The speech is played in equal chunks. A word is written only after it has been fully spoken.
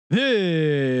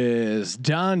This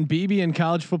Don Beebe and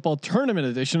College Football Tournament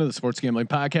edition of the Sports Gambling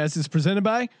Podcast is presented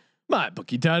by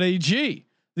MyBookie.ag.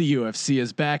 The UFC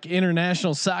is back,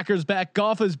 international soccer is back,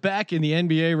 golf is back, and the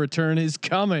NBA return is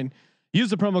coming. Use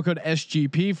the promo code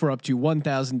SGP for up to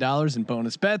 $1,000 in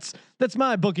bonus bets. That's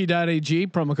MyBookie.ag,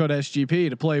 promo code SGP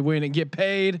to play, win, and get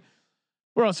paid.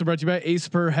 We're also brought to you by Ace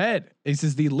Per Head. Ace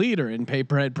is the leader in pay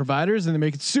per head providers, and they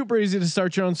make it super easy to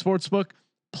start your own sportsbook.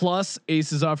 Plus,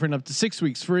 Ace is offering up to 6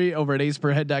 weeks free over at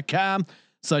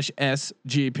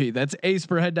aceperhead.com/SGP. That's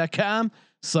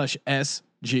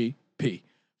aceperhead.com/SGP.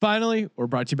 Finally, we're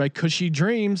brought to you by Cushy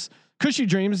Dreams. Cushy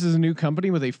Dreams is a new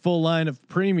company with a full line of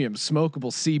premium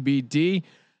smokable CBD,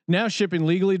 now shipping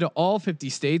legally to all 50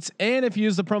 states. And if you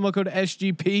use the promo code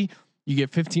SGP, you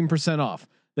get 15% off.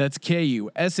 That's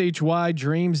KUSHY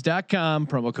Dreams.com,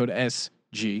 promo code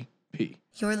SGP.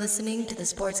 You're listening to the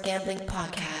Sports Gambling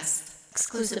Podcast.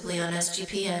 Exclusively on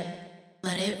SGPN.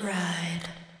 Let it ride.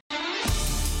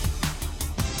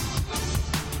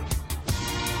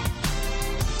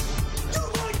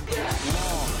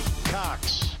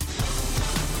 Cox.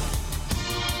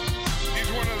 He's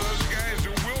one of those guys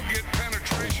who will get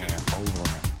penetration. Over.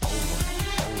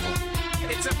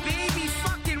 It's a baby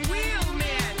fucking wheel,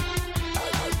 man.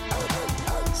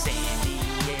 San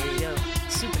Diego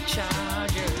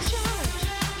Superchargers.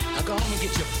 Now go home and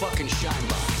get your fucking shine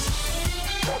box.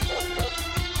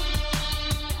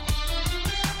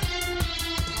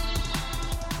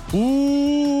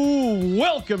 Ooh,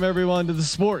 welcome everyone to the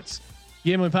Sports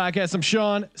Gambling Podcast. I'm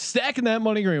Sean, stacking that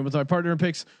money green with my partner in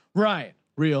picks, Ryan,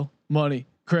 Real Money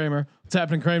Kramer. What's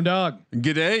happening, Kramer Dog?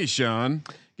 G'day, Sean.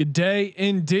 Good day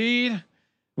indeed.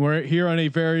 We're here on a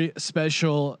very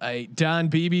special Don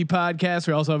Beebe podcast.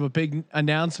 We also have a big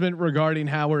announcement regarding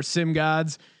how we're sim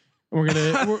gods.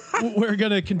 We're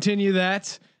gonna continue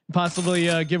that. Possibly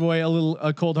give away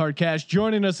a cold hard cash.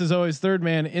 Joining us as always, third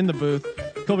man in the booth,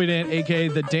 Colby Dant, aka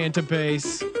the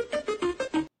Dantabase.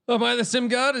 Oh, am I the sim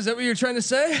god? Is that what you're trying to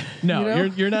say? No, you know?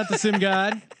 you're not the sim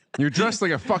god. You're dressed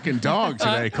like a fucking dog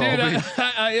today, Colby. Dude,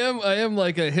 I am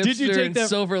like a hipster Did you take in that,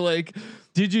 Silver Lake.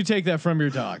 Did you take that from your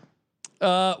dog?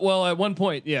 Well, at one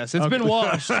point, yes, it's been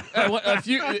washed.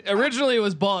 Originally, it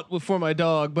was bought for my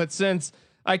dog, but since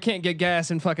I can't get gas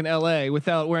in fucking LA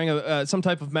without wearing some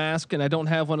type of mask, and I don't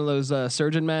have one of those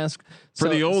surgeon masks. For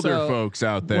the older folks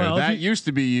out there, well, that used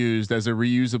to be used as a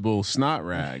reusable snot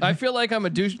rag. I feel like I'm a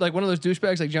douche, like one of those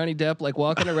douchebags, like Johnny Depp, like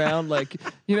walking around, like,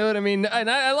 you know what I mean? And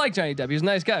I like Johnny Depp; he's a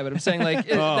nice guy. But I'm saying, like,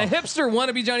 the hipster want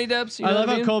to be Johnny Depp's. You know I love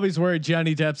what how Colby's worried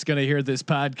Johnny Depp's going to hear this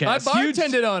podcast. I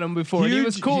bartended on him before. And he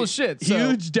was cool as shit. So.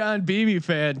 Huge Don Beebe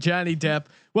fan, Johnny Depp.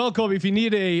 Well, Colby, if you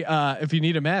need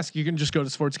a mask, you can just go to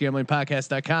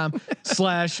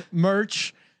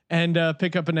sportsgamblingpodcast.com/merch and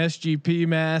pick up an SGP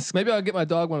mask. Maybe I'll get my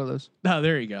dog one of those. Oh,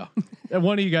 there you go. And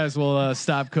one of you guys will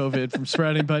stop COVID from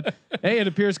spreading. But hey, it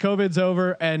appears COVID's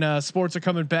over and sports are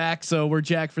coming back, so we're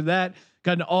jacked for that.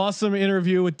 Got an awesome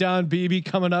interview with Don Beebe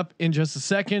coming up in just a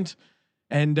second,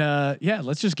 and yeah,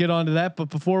 let's just get on to that. But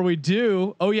before we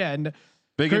do, and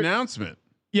big announcement.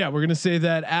 Yeah, we're gonna say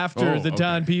that after the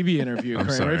Don Beebe interview.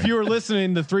 Kramer. If you were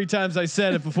listening the 3 times I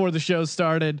said it before the show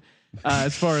started,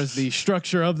 as far as the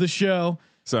structure of the show.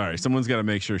 Sorry, someone's got to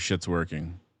make sure shit's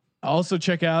working. Also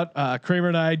check out Kramer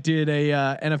and I did a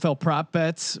NFL prop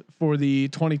bets for the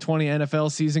 2020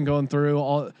 NFL season, going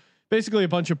through basically a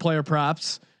bunch of player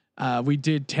props. We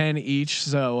did 10 each,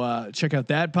 so check out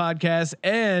that podcast.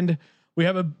 And we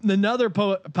have another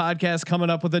podcast coming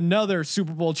up with another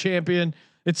Super Bowl champion.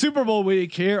 It's Super Bowl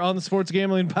week here on the Sports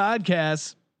Gambling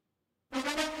Podcast.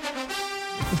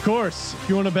 Of course, if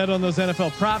you want to bet on those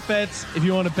NFL prop bets, if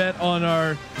you want to bet on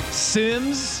our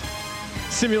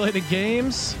simulated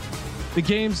games, the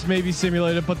games may be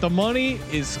simulated, but the money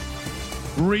is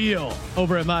real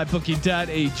over at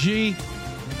mybookie.ag.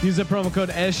 Use the promo code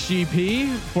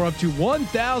SGP for up to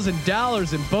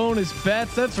 $1,000 in bonus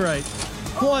bets. That's right,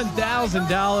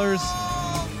 $1,000.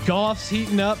 Golf's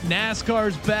heating up.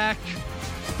 NASCAR's back.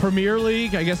 Premier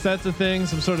League, I guess that's a thing.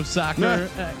 Some sort of soccer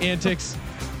antics.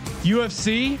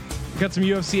 UFC, got some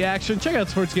UFC action. Check out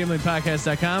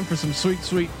sportsgamblingpodcast.com for some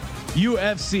sweet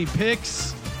UFC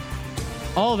picks.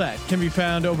 All that can be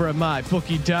found over at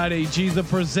mybookie.ag, the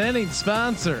presenting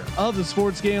sponsor of the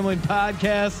Sports Gambling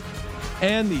Podcast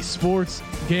and the Sports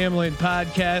Gambling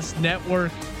Podcast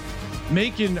Network,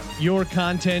 making your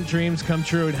content dreams come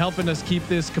true and helping us keep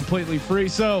this completely free.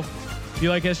 So if you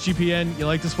like SGPN, you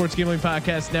like the Sports Gambling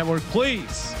Podcast Network,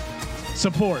 please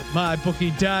support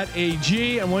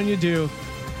mybookie.ag. And when you do,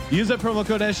 use that promo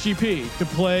code SGP to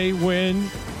play, win,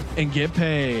 and get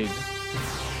paid.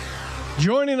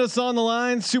 Joining us on the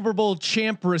line, Super Bowl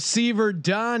champ receiver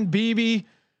Don Beebe.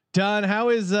 Don, how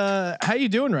you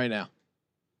doing right now?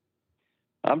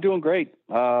 I'm doing great.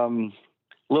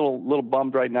 Little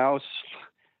bummed right now.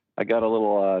 I got a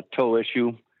little toe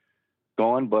issue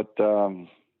going, but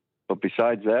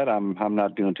besides that, I'm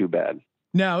not doing too bad.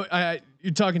 Now,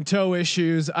 you're talking toe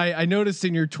issues. I noticed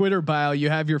in your Twitter bio you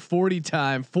have your 40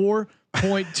 time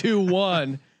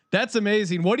 4.21. That's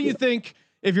amazing. What do you think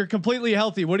if you're completely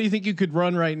healthy? What do you think you could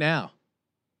run right now?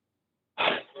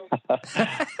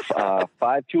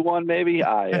 5.21 maybe.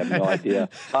 I have no idea.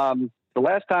 The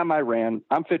last time I ran,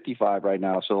 I'm 55 right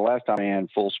now. So the last time I ran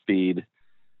full speed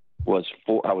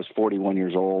I was 41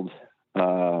 years old,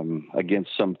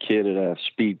 against some kid at a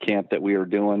speed camp that we were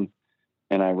doing.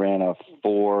 And I ran a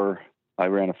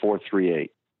 4.38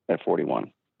 at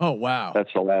 41. Oh, wow.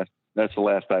 That's the last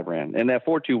I ran. And that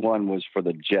 4.21 was for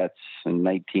the Jets in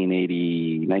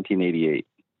 1988.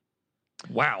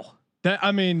 Wow.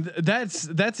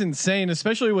 That's insane,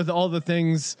 especially with all the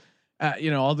things,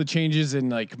 all the changes in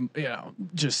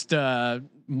just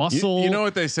muscle. You know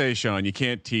what they say, Sean, you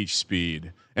can't teach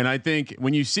speed. And I think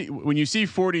when you see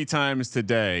 40 times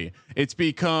today, it's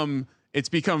become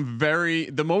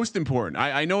the most important.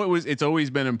 I know it's always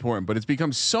been important, but it's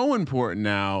become so important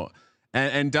now.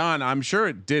 And Don, I'm sure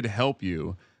it did help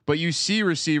you, but you see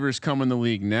receivers come in the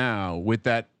league now with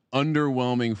that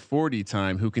underwhelming 40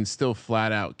 time who can still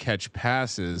flat out catch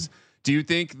passes. Do you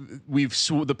think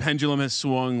the pendulum has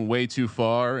swung way too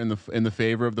far in the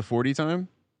favor of the 40 time?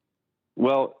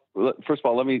 Well, first of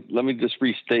all, let me just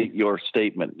restate your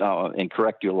statement now and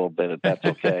correct you a little bit, if that's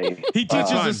okay. He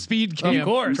teaches a speed camp, of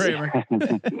course. Kramer.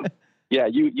 Yeah,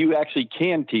 you actually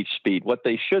can teach speed. What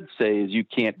they should say is you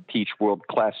can't teach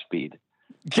world-class speed.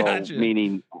 Gotcha. So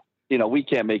meaning, we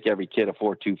can't make every kid a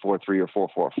 4.2, 4.3, or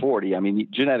 4.4 40. I mean,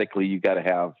 genetically, you got to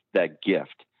have that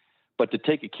gift. But to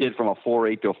take a kid from a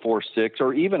 4.8 to a 4.6,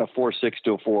 or even a 4.6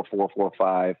 to a 4.4,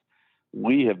 4.5,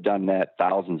 we have done that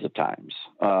thousands of times.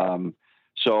 And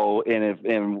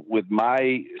with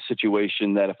my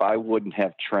situation, that if I wouldn't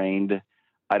have trained,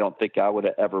 I don't think I would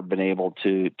have ever been able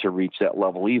to reach that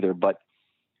level either. But,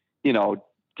 do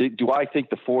I think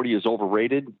the 40 is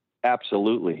overrated?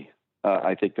 Absolutely.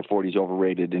 I think the 40 is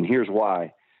overrated. And here's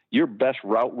why. Your best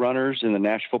route runners in the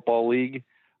National Football League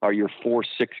are your 4.6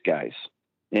 guys.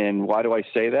 And why do I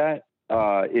say that?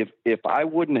 If I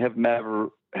wouldn't have ever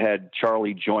had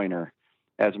Charlie Joyner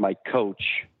as my coach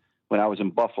when I was in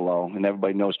Buffalo, and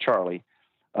everybody knows Charlie,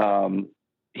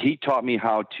 he taught me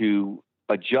how to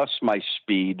adjust my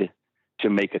speed to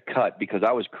make a cut, because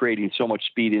I was creating so much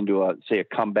speed into a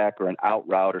comeback or an out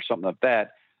route or something like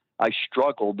that. I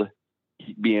struggled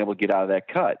being able to get out of that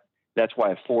cut. That's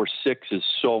why a 4.6 is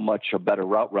so much a better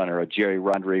route runner, a Jerry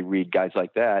Rondre Reed, guys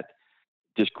like that,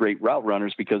 just great route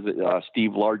runners, because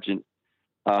Steve Largent,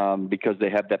 because they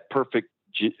have that perfect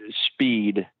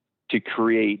speed to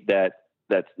create that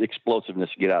explosiveness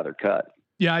to get out of their cut.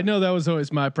 Yeah, I know that was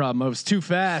always my problem. I was too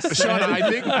fast. Sean, I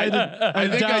think I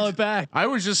dial it back. I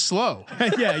was just slow.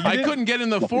 Yeah, I couldn't get in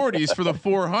the 40s for the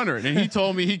 400, and he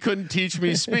told me he couldn't teach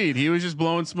me speed. He was just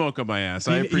blowing smoke on my ass.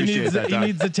 I appreciate that. He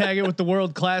needs to tag it with the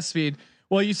world class speed.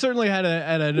 Well, you certainly had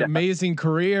an amazing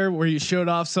career where you showed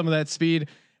off some of that speed.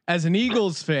 As an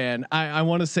Eagles fan, I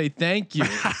want to say thank you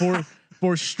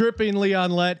for stripping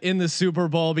Leon Lett in the Super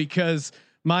Bowl, because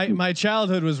my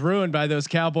childhood was ruined by those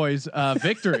Cowboys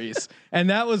victories,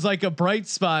 and that was like a bright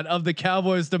spot of the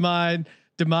Cowboys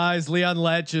demise. Leon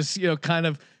Lett just kind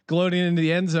of gloating into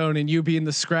the end zone, and you being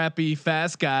the scrappy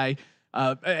fast guy,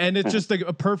 and it's just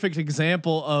a perfect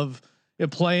example of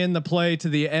playing the play to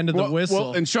the end of the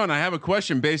whistle. Well, and Sean, I have a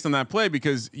question based on that play,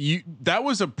 because that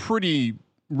was a pretty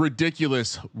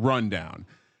ridiculous rundown.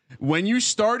 When you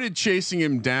started chasing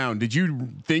him down, did you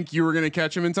think you were going to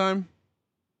catch him in time?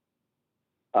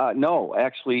 No,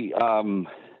 actually, first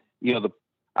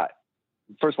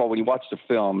of all, when you watch the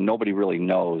film, nobody really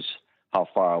knows how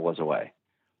far I was away,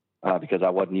 because I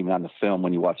wasn't even on the film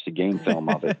when you watch the game film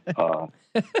of it.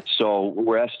 So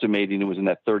we're estimating it was in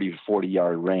that 30 to 40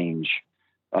 yard range.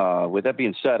 With that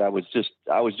being said, I was just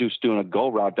doing a go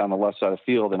route down the left side of the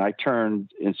field, and I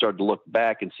turned and started to look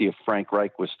back and see if Frank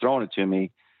Reich was throwing it to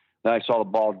me. Then I saw the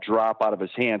ball drop out of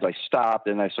his hands. I stopped,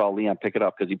 and I saw Leon pick it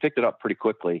up, because he picked it up pretty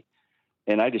quickly.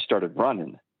 And I just started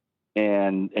running.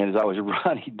 And as I was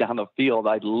running down the field,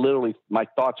 my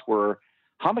thoughts were,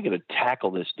 how am I going to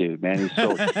tackle this dude, man? He's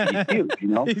huge,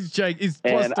 He's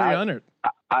plus 300.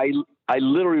 I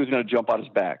literally was going to jump on his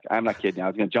back. I'm not kidding. I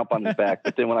was going to jump on his back.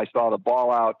 But then when I saw the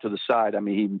ball out to the side, I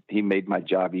mean, he made my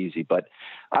job easy. But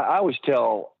I always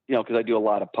tell, because I do a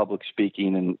lot of public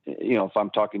speaking, and, if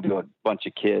I'm talking to a bunch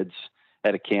of kids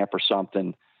at a camp or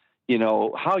something,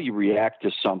 how you react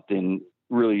to something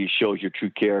really shows your true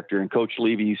character. And Coach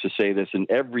Levy used to say this: in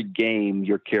every game,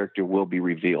 your character will be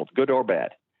revealed, good or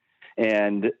bad.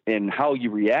 And how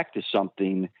you react to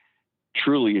something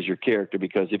truly is your character,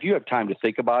 because if you have time to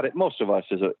think about it, most of us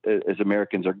as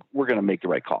Americans we're going to make the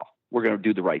right call. We're going to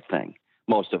do the right thing.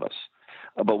 Most of us.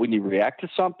 But when you react to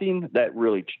something, that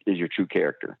really is your true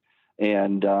character.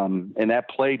 And that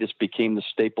play just became the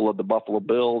staple of the Buffalo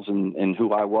Bills and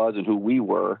who I was and who we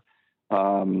were.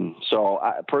 So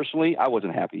personally, I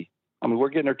wasn't happy. I mean, we're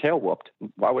getting our tail whooped.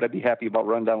 Why would I be happy about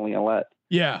running down Leonette?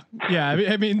 Yeah.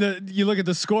 I mean, you look at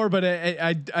the score, but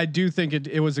I do think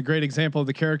it was a great example of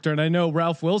the character. And I know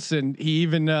Ralph Wilson, he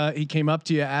even he came up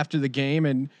to you after the game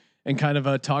and kind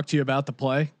of talked to you about the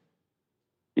play.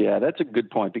 Yeah, that's a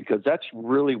good point, because that's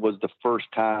really was the first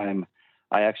time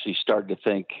I actually started to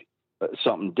think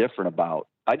something different about.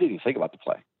 I didn't even think about the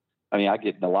play. I mean, I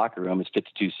get in the locker room, it's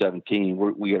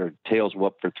 52-17. We got our tails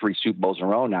whooped for 3 Super Bowls in a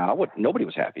row now. Nobody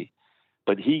was happy,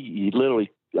 but he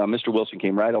literally, Mr. Wilson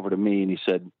came right over to me and he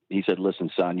said,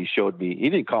 listen, son, you showed me, he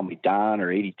didn't call me Don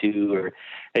or 82 or,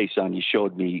 hey son, you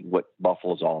showed me what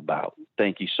Buffalo's all about.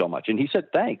 Thank you so much. And he said,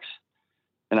 thanks.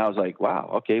 And I was like,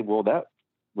 wow, okay, well, that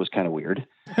was kind of weird,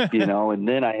 and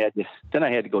then I had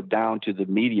to go down to the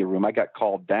media room. I got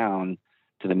called down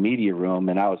to the media room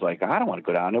and I was like, I don't want to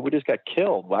go down there. We just got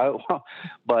killed.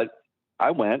 But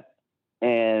I went,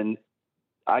 and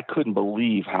I couldn't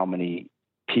believe how many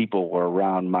people were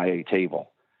around my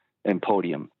table and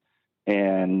podium,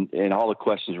 and all the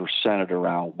questions were centered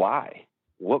around why,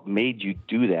 what made you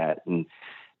do that? And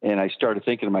I started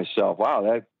thinking to myself, wow,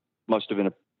 that must have been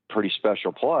a pretty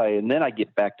special play. And then I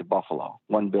get back to Buffalo,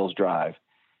 one Bills drive.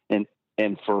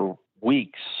 And for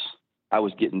weeks I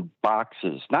was getting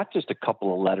boxes, not just a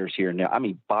couple of letters here and there. I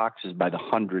mean, boxes by the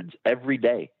hundreds every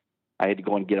day. I had to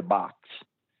go and get a box,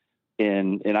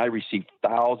 and I received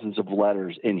thousands of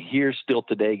letters. And here still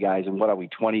today, guys, and what are we,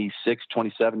 26,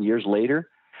 27 years later,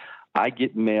 I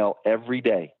get mail every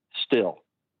day still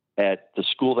at the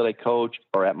school that I coach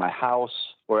or at my house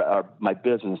or my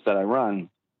business that I run,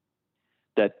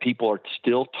 that people are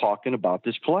still talking about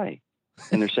this play,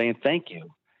 and they're saying thank you.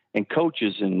 And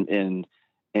coaches and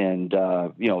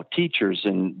teachers,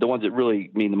 and the ones that really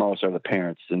mean the most are the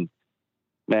parents. And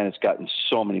man, it's gotten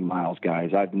so many miles,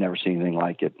 guys. I've never seen anything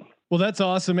like it. Well, that's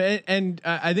awesome. And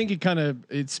I think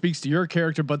it speaks to your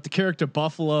character, but the character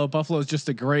Buffalo is just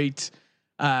a great,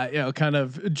 kind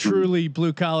of truly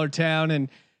blue collar town. And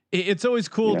it's always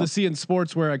cool to see in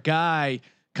sports where a guy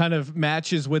kind of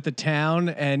matches with the town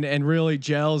and really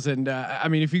gels. And I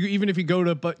mean, if you go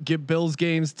to get Bills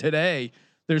games today,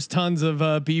 there's tons of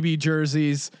BB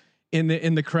jerseys in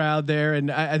the crowd there. And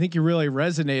I think you really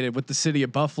resonated with the city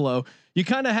of Buffalo. You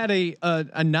kind of had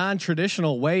a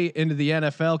non-traditional way into the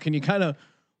NFL. Can you kind of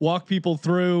walk people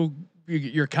through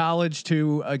your college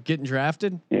to getting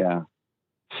drafted? Yeah.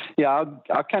 I'll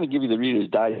kind of give you the Reader's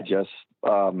Digest.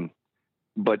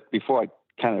 But before I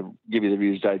kind of give you the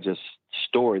Reader's Digest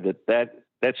story,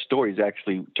 that story is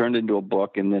actually turned into a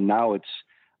book. And then now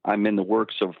I'm in the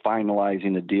works of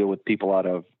finalizing a deal with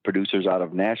producers out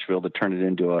of Nashville to turn it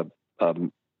into a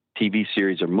TV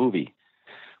series or movie,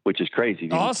 which is crazy.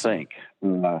 Awesome.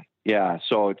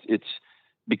 So it's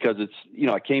because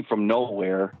I came from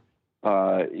nowhere,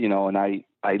 and I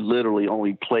literally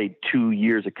only played 2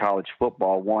 years of college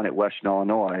football, one at Western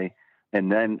Illinois,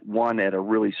 and then one at a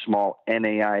really small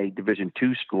NAI Division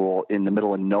II school in the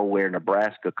middle of nowhere,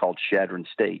 Nebraska, called Chadron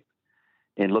State.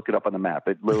 And look it up on the map.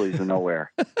 It literally is in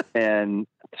nowhere. And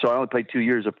so I only played 2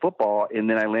 years of football, and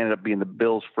then I landed up being the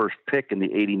Bills' first pick in the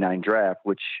 '89 draft,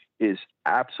 which is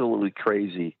absolutely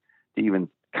crazy to even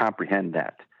comprehend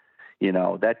that.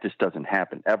 That just doesn't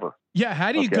happen ever. Yeah.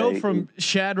 How do you go from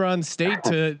Chadron State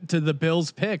to the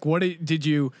Bills pick? What did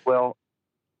you? Well,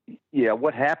 yeah,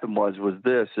 what happened was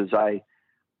there's a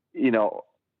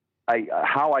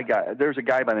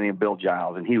guy by the name of Bill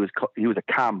Giles, and he was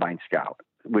a combine scout,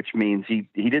 which means he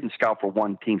didn't scout for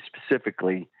one team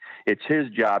specifically. It's his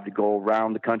job to go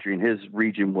around the country, and his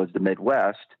region was the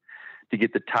Midwest, to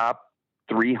get the top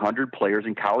 300 players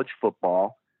in college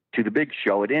football to the big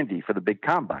show at Indy for the big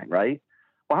combine, right?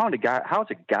 Well, how's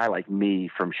a guy like me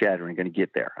from Chadron going to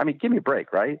get there? I mean, give me a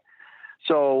break, right?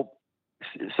 So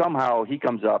somehow he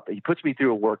comes up, he puts me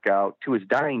through a workout. To his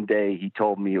dying day, he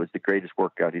told me it was the greatest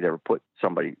workout he'd ever put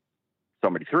somebody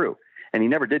through. And he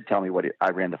never did tell me what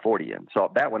I ran the 40 in. So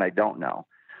that one I don't know.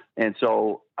 And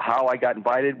so how I got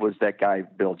invited was that guy,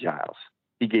 Bill Giles.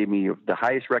 He gave me the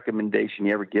highest recommendation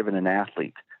he ever given an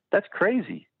athlete. That's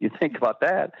crazy. You think about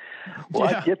that. Well,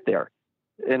 I get there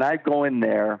and I go in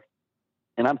there,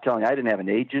 and I'm telling you, I didn't have an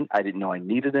agent. I didn't know I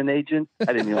needed an agent.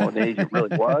 I didn't know what an agent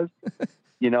really was.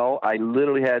 I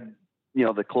literally had,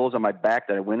 the clothes on my back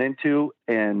that I went into,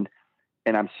 and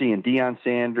I'm seeing Deion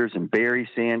Sanders and Barry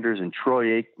Sanders and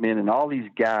Troy Aikman and all these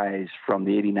guys from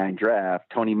the '89 draft,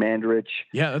 Tony Mandarich.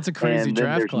 Yeah, that's a crazy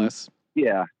draft class.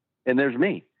 Yeah, and there's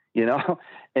me,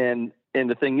 and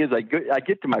the thing is, I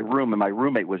get to my room, and my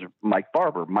roommate was Mike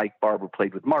Barber. Mike Barber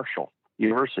played with Marshall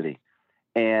University,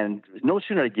 and no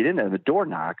sooner I get in there, the door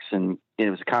knocks, and it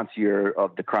was a concierge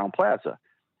of the Crown Plaza.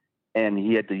 And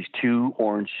he had these 2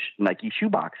 orange Nike shoe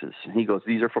boxes. And he goes,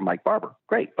 "These are from Mike Barber."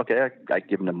 Great. Okay. I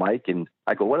give him to Mike, and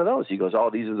I go, "What are those?" He goes, "Oh,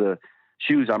 these are the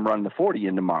shoes I'm running the 40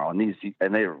 in tomorrow." And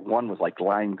one was like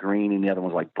lime green, and the other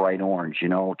one was like bright orange,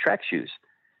 track shoes.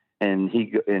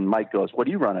 And Mike goes, "What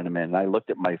are you running them in?" And I looked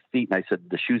at my feet, and I said,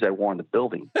 "The shoes I wore in the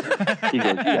building." He goes,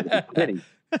 "You gotta be kidding."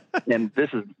 And this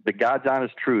is the God's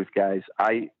honest truth, guys.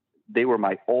 They were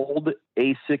my old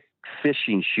ASIC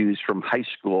fishing shoes from high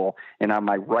school, and on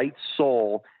my right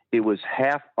sole it was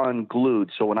half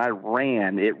unglued, so when I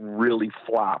ran it really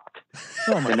flopped.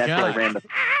 Oh my and that's God.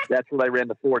 what I ran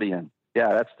the 40 in.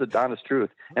 Yeah, that's the honest truth.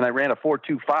 And I ran a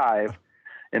 4.25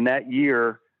 in that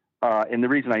year, and the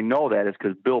reason I know that is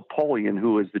because Bill Polian,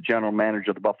 who is the general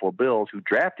manager of the Buffalo Bills, who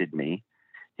drafted me,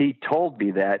 he told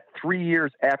me that 3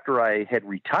 years after I had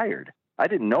retired. I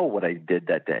didn't know what I did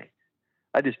that day.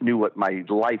 I just knew what my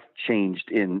life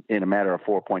changed in a matter of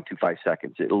 4.25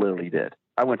 seconds. It literally did.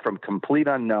 I went from complete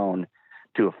unknown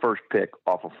to a first pick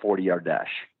off a 40-yard dash.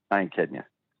 I ain't kidding you.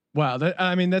 Wow.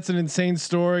 That's an insane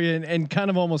story, and kind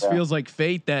of almost feels like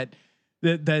fate that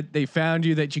they found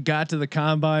you, that you got to the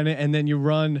combine, and then you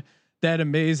run that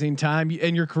amazing time,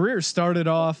 and your career started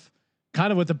off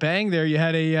kind of with a bang there. You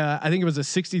had I think it was a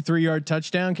 63-yard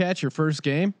touchdown catch your first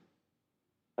game.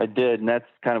 I did, and that's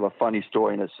kind of a funny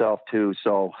story in itself too.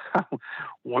 So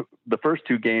the first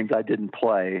 2 games I didn't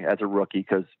play as a rookie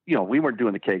because, we weren't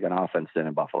doing the Kagan offense then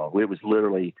in Buffalo. It was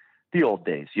literally the old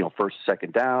days, first,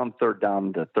 second down, third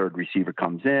down, the third receiver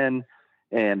comes in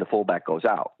and the fullback goes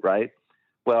out. Right.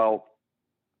 Well,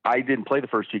 I didn't play the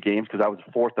first 2 games because I was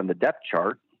 4th on the depth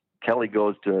chart. Kelly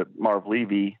goes to Marv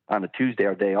Levy on a Tuesday,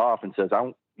 our day off, and says,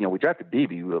 we drafted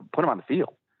Beebe, put him on the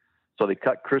field. So they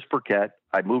cut Chris Burkett.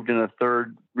 I moved in a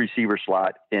third receiver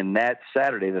slot. And that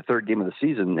Saturday, the third game of the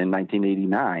season in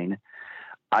 1989,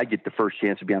 I get the first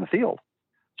chance to be on the field.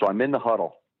 So I'm in the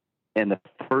huddle. And the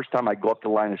first time I go up the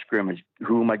line of scrimmage,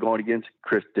 who am I going against?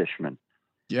 Chris Dishman.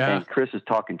 Yeah. And Chris is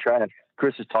talking trash.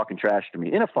 Chris is talking trash to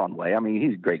me in a fun way. I mean,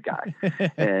 he's a great guy.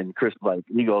 And Chris,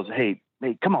 he goes, hey,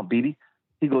 come on, BB.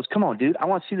 He goes, come on, dude. I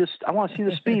want to see this. I want to see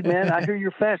the speed, man. I hear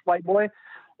you're fast, white boy.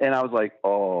 And I was like,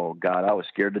 oh God, I was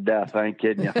scared to death. I ain't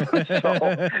kidding you.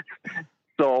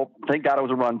 So thank God it was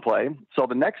a run play. So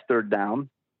the next third down,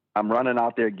 I'm running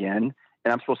out there again,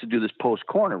 and I'm supposed to do this post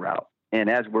corner route. And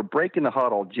as we're breaking the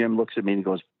huddle, Jim looks at me and he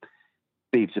goes,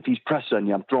 Beeps, if he's pressing on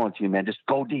you, I'm throwing to you, man. Just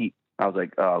go deep. I was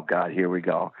like, oh God, here we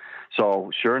go. So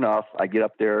sure enough, I get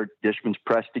up there, Dishman's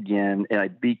pressed again, and I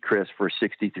beat Chris for a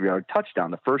 63-yard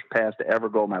touchdown. The first pass to ever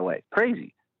go my way.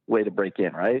 Crazy way to break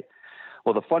in, right?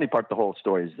 Well, the funny part of the whole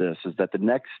story is that the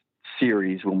next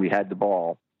series when we had the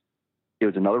ball, it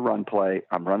was another run play.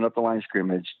 I'm running up the line of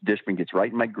scrimmage. Dishman gets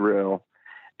right in my grill,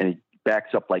 and he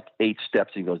backs up like 8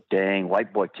 steps. And he goes, dang,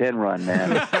 white boy can run,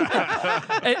 man.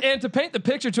 and to paint the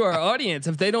picture to our audience,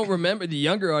 if they don't remember, the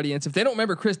younger audience, if they don't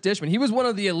remember Chris Dishman, he was one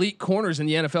of the elite corners in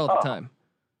the NFL at the time.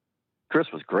 Chris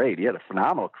was great. He had a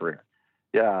phenomenal career.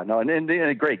 Yeah, no, and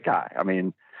a great guy. I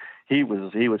mean, he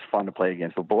was fun to play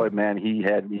against, but boy, man, he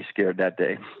had me scared that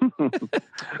day.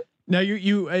 Now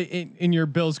you in your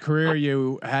Bills career,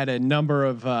 you had a number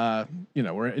of,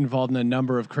 were involved in a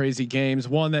number of crazy games.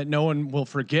 One that no one will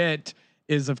forget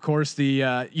is, of course,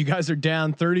 the you guys are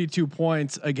down 32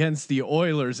 points against the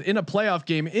Oilers in a playoff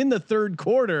game in the third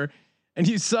quarter, and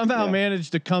you somehow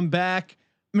managed to come back.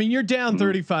 I mean, you're down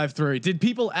 35-3. Did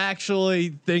people actually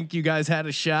think you guys had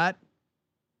a shot?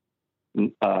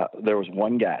 There was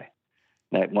one guy.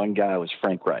 That one guy was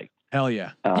Frank Reich. Hell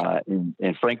yeah.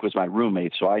 And Frank was my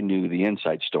roommate, so I knew the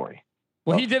inside story.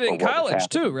 Well, he did it in college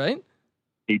too, right?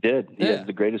 He did. He had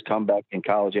the greatest comeback in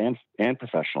college and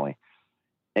professionally.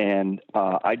 And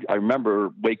I remember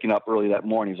waking up early that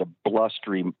morning. It was a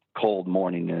blustery, cold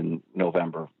morning in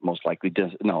November, most likely.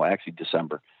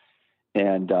 December.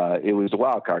 And it was a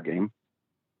wild card game.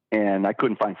 And I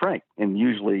couldn't find Frank. And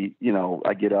usually,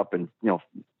 I get up and,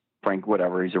 Frank,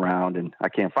 whatever, he's around, and I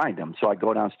can't find him. So I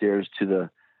go downstairs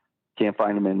can't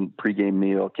find him in pregame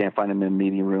meal, can't find him in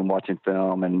meeting room watching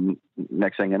film. And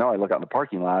next thing I know, I look out in the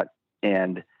parking lot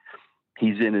and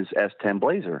he's in his S10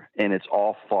 Blazer and it's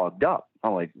all fogged up.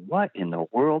 I'm like, what in the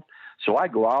world? So I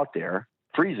go out there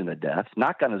freezing to death,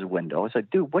 knock on his window. I said,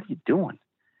 dude, what are you doing?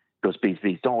 Goes, Bees,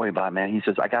 don't worry about it, man. He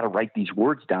says, I got to write these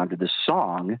words down to this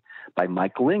song by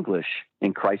Michael English,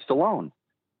 In Christ Alone.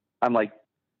 I'm like,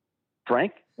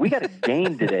 Frank, we got a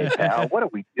game today, pal. What are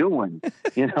we doing?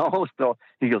 You know? So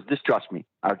he goes, just trust me.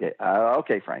 Okay.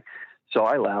 Okay, Frank. So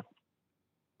I left.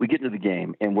 We get into the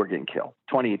game and we're getting killed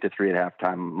 28-3 at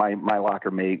halftime. My locker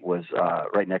mate was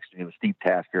right next to me, was Steve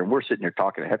Tasker. And we're sitting there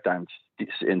talking at halftime.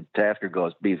 And Tasker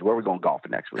goes, Bees, where are we going golfing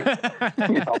next week?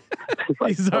 You know,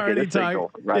 like, He's already talking.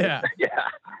 Right? Yeah. Yeah.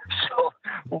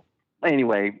 So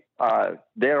anyway,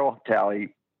 Daryl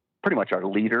Talley, pretty much our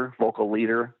leader, vocal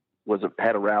leader,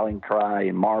 had a rallying cry,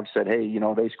 and Marv said, hey, you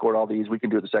know, they scored all these. We can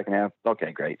do it the second half.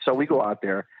 Okay, great. So we go out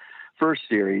there. First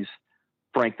series,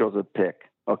 Frank throws a pick.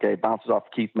 Okay, bounces off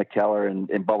Keith McKellar, and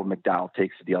Bubba McDowell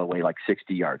takes it the other way, like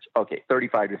 60 yards. Okay,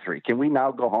 35-3. Can we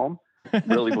now go home?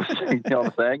 Really was, you know,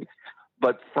 the thing.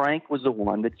 But Frank was the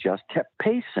one that just kept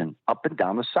pacing up and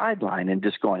down the sideline and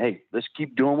just going, hey, let's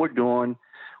keep doing what we're doing.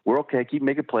 We're okay. Keep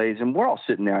making plays. And we're all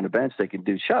sitting there on the bench thinking,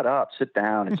 dude, shut up, sit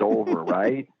down. It's over,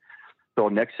 right? So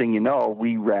next thing you know,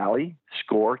 we rally,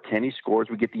 score. Kenny scores.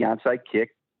 We get the onside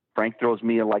kick. Frank throws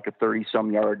me like a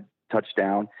 30-some yard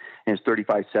touchdown, and it's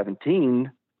 35-17,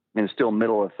 and it's still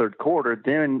middle of the third quarter.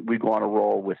 Then we go on a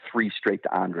roll with 3 straight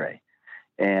to Andre.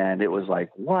 And it was like,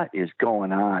 what is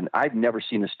going on? I've never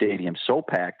seen a stadium so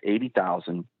packed,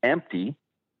 80,000, empty,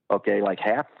 okay, like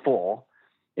half full,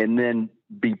 and then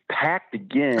be packed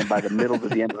again by the middle to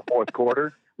the end of the fourth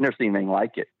quarter. Never seen anything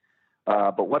like it.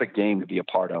 But what a game to be a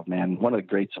part of, man. One of the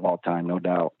greats of all time, no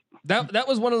doubt. That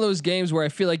was one of those games where I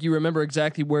feel like you remember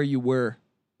exactly where you were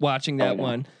watching that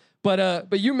one.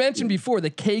 But you mentioned before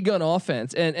the K-gun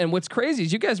offense, and what's crazy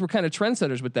is you guys were kind of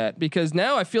trendsetters with that, because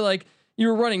now I feel like you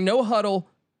were running no huddle,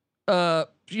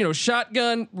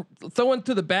 shotgun, throwing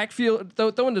to the backfield,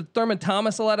 throwing to Thurman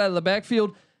Thomas a lot out of the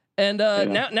backfield, and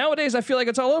nowadays I feel like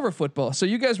it's all over football. So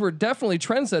you guys were definitely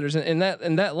trendsetters in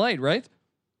that light, right?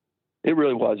 It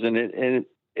really was, and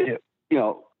it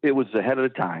was ahead of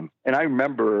the time. And I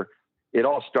remember it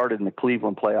all started in the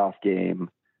Cleveland playoff game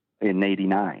in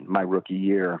 '89, my rookie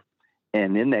year.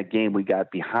 And in that game, we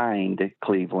got behind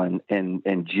Cleveland,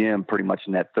 and Jim pretty much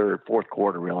in that fourth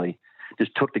quarter really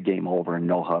just took the game over in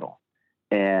no huddle.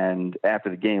 And after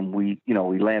the game, we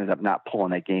landed up not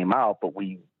pulling that game out, but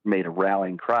we made a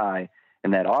rallying cry.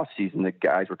 And that offseason, the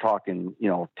guys were talking,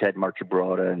 Ted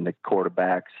Marchibroda and the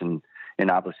quarterbacks and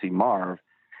obviously Marv,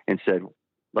 and said,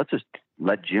 let's just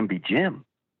let Jim be Jim.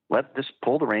 Let just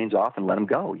pull the reins off and let him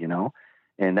go,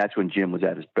 And that's when Jim was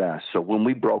at his best. So when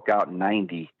we broke out in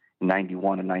 90,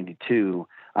 91 and 92,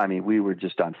 I mean, we were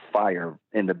just on fire.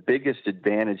 And the biggest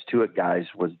advantage to it, guys,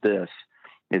 was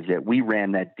is that we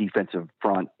ran that defensive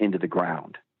front into the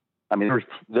ground. I mean,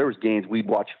 there was games we'd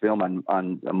watch film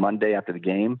on a Monday after the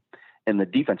game, and the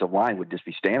defensive line would just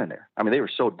be standing there. I mean, they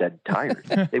were so dead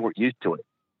tired. They weren't used to it.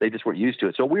 They just weren't used to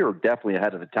it. So we were definitely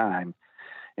ahead of the time.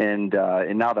 And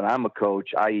now that I'm a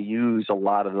coach, I use a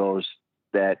lot of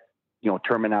that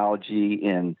terminology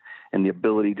and the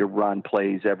ability to run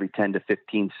plays every 10 to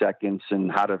 15 seconds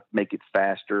and how to make it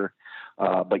faster.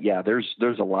 But yeah,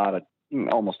 there's a lot of,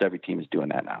 almost every team is doing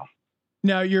that now.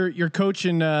 Now you're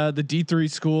coaching the D3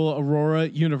 school, Aurora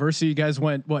University. You guys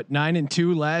went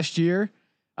 9-2 last year.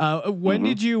 When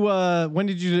did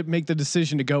you make the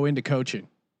decision to go into coaching?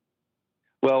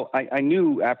 Well, I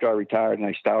knew after I retired and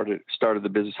I started the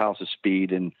Business House of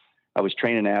Speed, and I was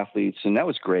training athletes, and that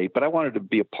was great, but I wanted to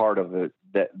be a part of it,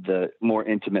 the more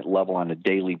intimate level on a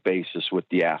daily basis with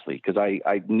the athlete. Cause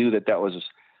I knew that was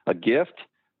a gift.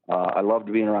 I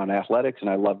loved being around athletics, and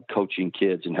I loved coaching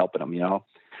kids and helping them,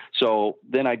 So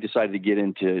then I decided to get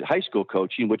into high school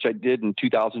coaching, which I did in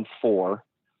 2004.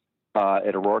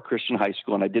 At Aurora Christian High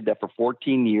School, and I did that for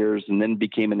 14 years, and then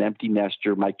became an empty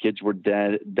nester. My kids were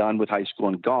done with high school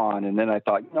and gone, and then I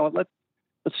thought,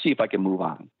 let's see if I can move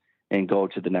on and go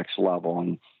to the next level.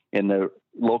 And the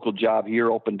local job here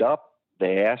opened up.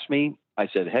 They asked me. I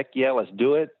said, heck yeah, let's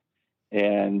do it.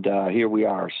 And here we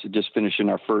are, so just finishing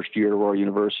our first year at Aurora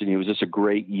University. It was just a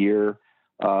great year,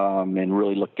 and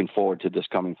really looking forward to this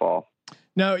coming fall.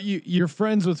 Now you're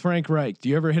friends with Frank Reich. Do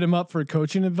you ever hit him up for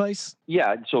coaching advice?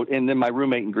 Yeah. So, and then my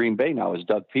roommate in Green Bay now is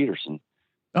Doug Peterson.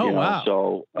 Oh, wow.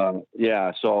 So,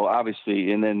 so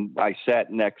obviously, and then I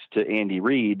sat next to Andy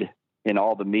Reid in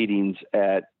all the meetings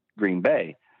at Green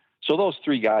Bay. So those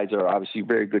three guys are obviously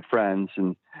very good friends.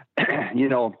 And,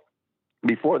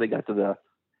 before they got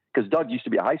because Doug used to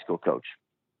be a high school coach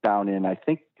down in, I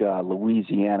think,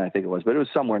 Louisiana, I think it was, but it was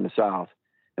somewhere in the South.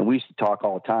 And we used to talk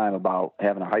all the time about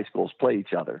having our high schools play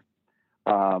each other.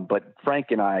 But Frank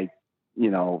and I,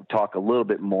 talk a little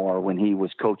bit more when he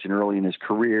was coaching early in his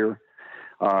career.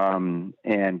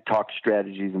 and talk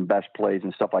strategies and best plays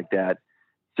and stuff like that.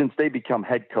 Since they become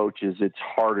head coaches, it's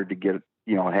harder to get,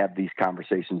 have these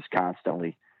conversations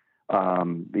constantly,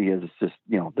 because it's just,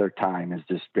 their time is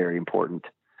just very important.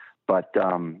 But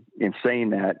in saying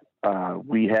that,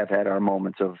 we have had our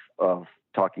moments of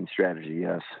talking strategy.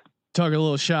 Yes. Talk a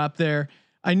little shop there.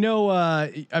 I know.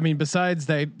 Besides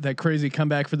that crazy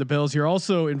comeback for the Bills, you're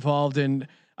also involved in.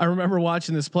 I remember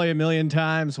watching this play a million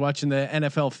times. Watching the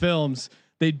NFL films,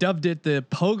 they dubbed it the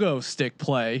pogo stick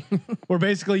play, where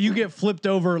basically you get flipped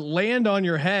over, land on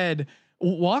your head.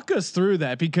 Walk us through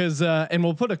that, because and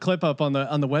we'll put a clip up on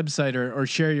the website or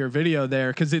share your video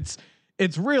there, because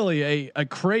it's really a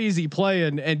crazy play,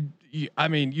 and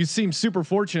you seem super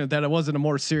fortunate that it wasn't a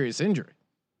more serious injury.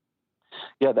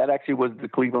 Yeah, that actually was the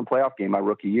Cleveland playoff game my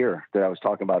rookie year that I was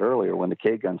talking about earlier when the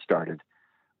K gun started.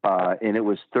 And it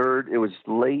was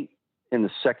late in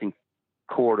the second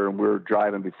quarter, and we were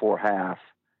driving before half.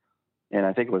 And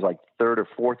I think it was like 3rd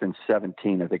or 4th and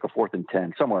 17, I think, or 4th and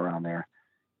 10, somewhere around there.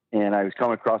 And I was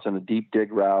coming across on a deep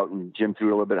dig route, and Jim threw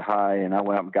a little bit high, and I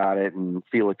went up and got it. And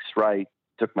Felix Wright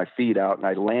took my feet out, and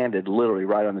I landed literally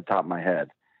right on the top of my head.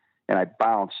 And I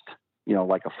bounced,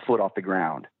 like a foot off the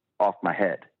ground, off my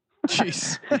head.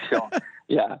 Jeez. So,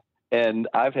 yeah. And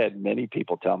I've had many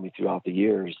people tell me throughout the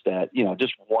years that,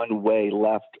 just one way,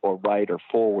 left or right or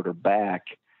forward or back,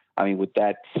 with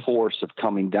that force of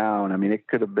coming down, it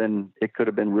could have been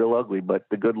real ugly, but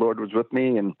the good Lord was with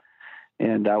me, and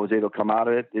I was able to come out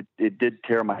of it. It did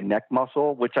tear my neck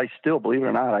muscle, which I still, believe it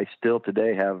or not, I still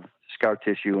today have scar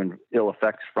tissue and ill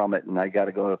effects from it. And I got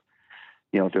to go,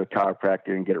 to a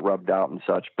chiropractor and get it rubbed out and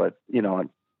such. But,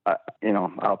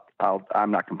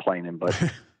 I'm not complaining, but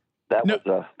that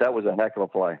was a heck of a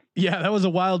play. Yeah, that was a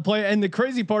wild play. And the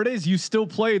crazy part is you still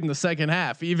played in the second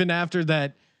half, even after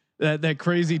that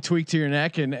crazy tweak to your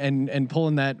neck and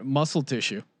pulling that muscle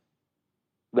tissue.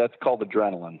 That's called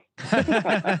adrenaline.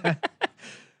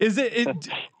 Is it?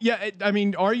 Yeah.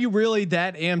 Are you really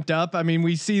that amped up?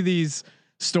 We see these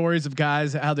stories of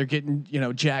guys, how they're getting,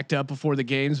 jacked up before the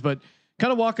games, but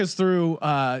kind of walk us through,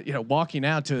 walking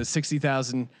out to a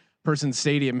 60,000 person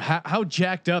stadium. How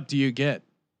jacked up do you get?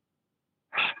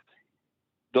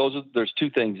 There's two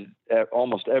things.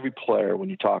 Almost every player, when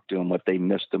you talk to them, what they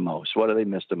miss the most. What do they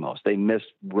miss the most? They miss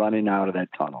running out of that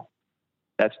tunnel.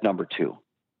 That's number two.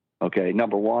 Okay.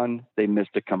 Number one, they miss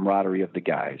the camaraderie of the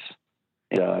guys.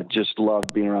 Just love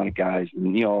being around the guys.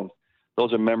 And,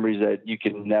 those are memories that you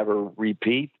can never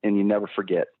repeat and you never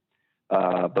forget.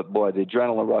 But boy, the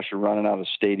adrenaline rush of running out of a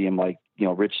stadium like,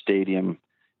 Rich Stadium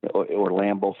or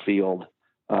Lambeau Field,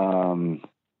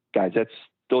 guys,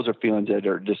 those are feelings that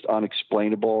are just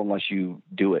unexplainable unless you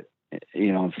do it,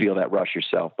 and feel that rush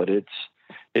yourself. But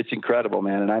it's incredible,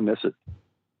 man. And I miss it.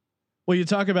 Well, you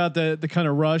talk about the kind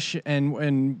of rush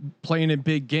and playing in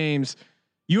big games.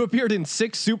 You appeared in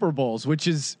 6 Super Bowls, which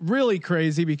is really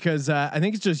crazy because I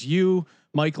think it's just you,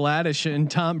 Mike Laddish, and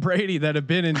Tom Brady that have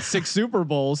been in 6 Super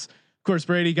Bowls. Of course,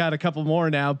 Brady got a couple more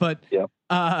now, but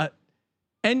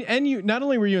and you not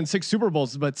only were you in 6 Super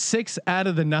Bowls, but 6 out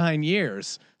of the 9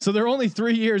 years. So there are only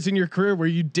 3 years in your career where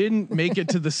you didn't make it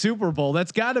to the Super Bowl.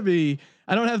 That's got to be.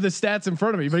 I don't have the stats in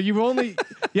front of me, but you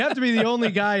have to be the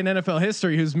only guy in NFL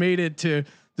history who's made it to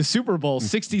the Super Bowl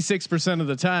 66% of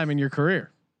the time in your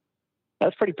career.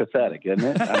 That's pretty pathetic, isn't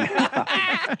it?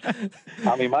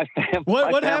 My family.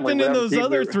 What happened in those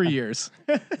other 3 years?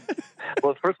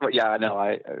 Well, first of all, yeah, I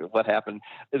know. What happened?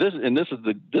 This is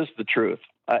the truth.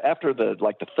 After the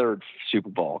 3rd Super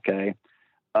Bowl, okay,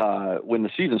 when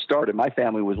the season started, my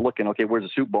family was looking, okay, where's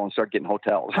the Super Bowl, and start getting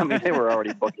hotels. They were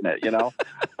already booking it,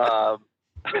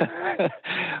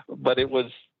 But it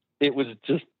was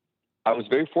just. I was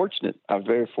very fortunate. I was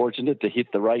very fortunate to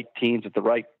hit the right teams at the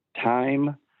right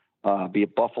time. Be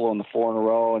at Buffalo in the 4 in a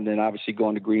row, and then obviously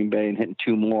going to Green Bay and hitting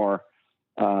 2 more.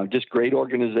 Just great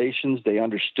organizations. They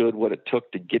understood what it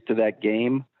took to get to that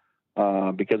game,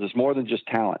 because it's more than just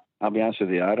talent. I'll be honest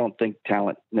with you. I don't think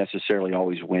talent necessarily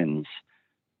always wins.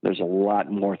 There's a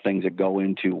lot more things that go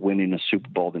into winning a Super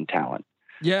Bowl than talent.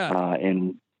 Yeah.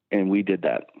 And we did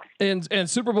that. And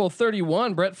Super Bowl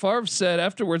 31, Brett Favre said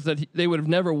afterwards that they would have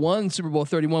never won Super Bowl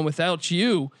 31 without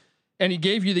you. And he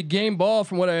gave you the game ball,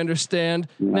 from what I understand.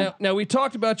 Yeah. Now we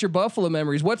talked about your Buffalo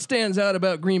memories. What stands out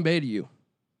about Green Bay to you?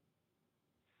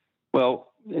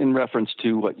 Well, in reference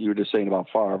to what you were just saying about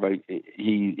Favre,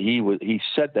 he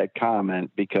said that comment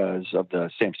because of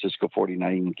the San Francisco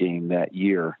 49 game that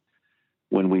year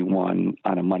when we won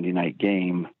on a Monday night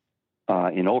game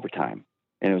in overtime.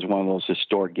 And it was one of those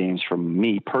historic games for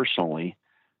me personally,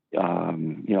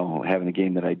 having the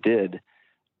game that I did.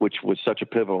 which was such a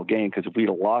pivotal game, because if we'd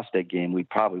have lost that game, we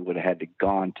probably would have had to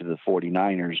gone to the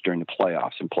 49ers during the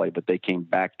playoffs and play, but they came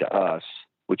back to us,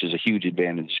 which is a huge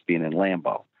advantage being in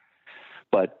Lambeau.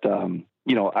 But,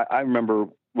 I remember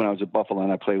when I was at Buffalo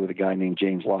and I played with a guy named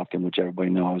James Lofton, which everybody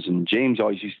knows. And James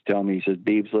always used to tell me, he says,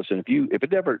 Beebs, listen, if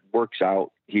it ever works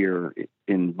out here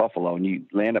in Buffalo and you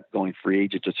land up going free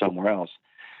agent to somewhere else,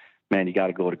 man, you got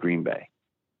to go to Green Bay.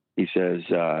 He says,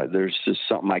 there's just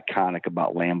something iconic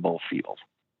about Lambeau Field.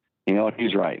 And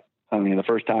he's right. I mean, the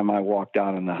first time I walked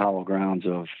out on the hollow grounds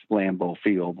of Lambeau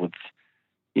Field with,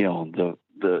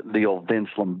 the old Vince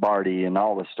Lombardi and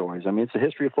all the stories. I mean, it's the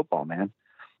history of football, man.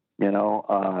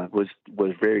 Was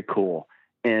very cool.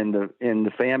 And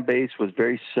the fan base was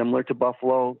very similar to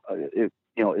Buffalo.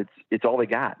 It's all they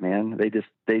got, man.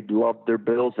 They love their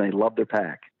Bills and they love their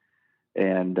pack.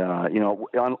 And,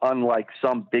 unlike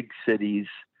some big cities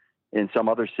and some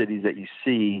other cities that you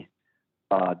see,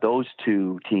 those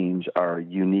two teams are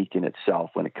unique in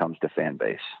itself when it comes to fan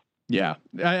base. Yeah.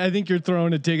 I think you're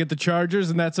throwing a dig at the Chargers,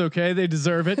 and that's okay. They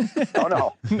deserve it. Oh,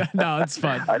 no. No, it's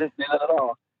fun. I didn't do that at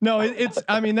all. No,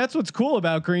 that's what's cool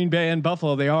about Green Bay and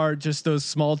Buffalo. They are just those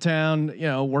small town,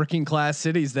 working class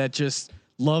cities that just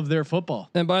love their football.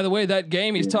 And by the way, that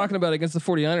game he's talking about against the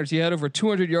 49ers, he had over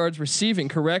 200 yards receiving,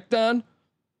 correct, Don?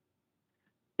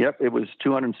 Yep. It was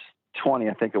 220.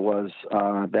 I think it was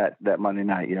that Monday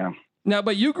night. Yeah. Now,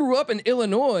 but you grew up in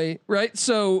Illinois, right?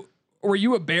 So were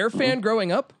you a Bear fan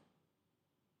growing up?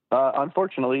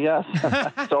 Unfortunately, yes.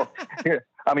 So here,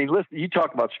 I mean, listen, you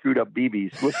talk about screwed up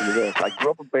BBs. Listen to this. I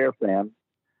grew up a Bear fan.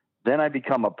 Then I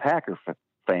become a Packer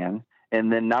fan.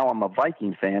 And then now I'm a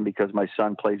Viking fan because my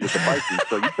son plays with the Vikings.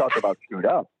 So you talk about screwed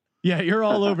up. Yeah. You're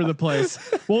all over the place.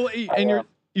 Well, and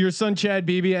your son, Chad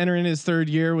Beebe, entering his third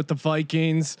year with the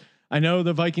Vikings. I know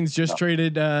the Vikings just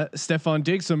traded Stephon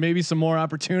Diggs, so maybe some more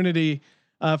opportunity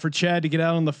for Chad to get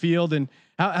out on the field. And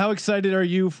how excited are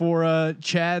you for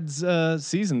Chad's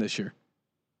season this year?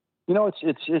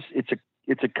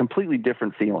 It's a completely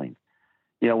different feeling.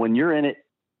 When you're in it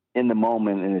in the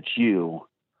moment and it's you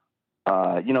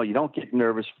don't get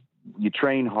nervous. You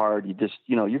train hard. You just,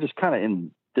 you're just kind of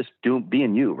in just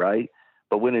being you, right?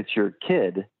 But when it's your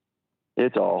kid,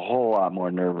 it's a whole lot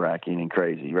more nerve wracking and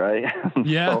crazy, right?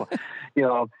 Yeah.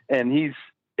 So, and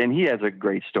he has a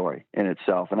great story in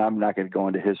itself, and I'm not going to go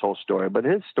into his whole story, but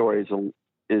his story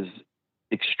is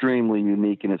extremely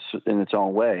unique in its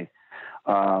own way.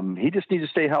 He just needs to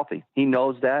stay healthy. He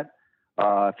knows that.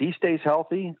 If he stays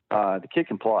healthy, the kid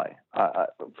can play.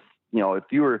 If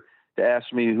you were to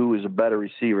ask me who is a better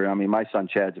receiver, I mean, my son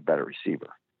Chad's a better receiver.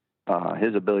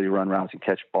 His ability to run routes and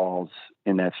catch balls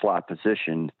in that slot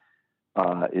position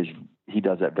he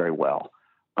does that very well.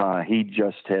 He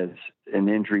just has an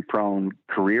injury-prone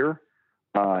career.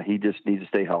 He just needs to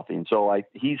stay healthy, and so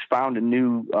he's found a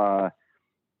new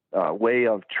way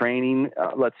of training.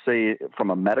 Let's say from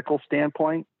a medical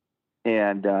standpoint,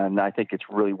 and I think it's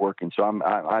really working. So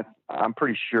I'm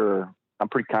pretty sure. I'm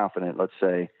pretty confident. Let's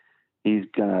say he's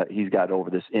got over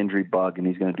this injury bug, and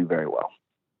he's going to do very well.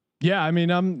 Yeah, I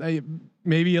mean,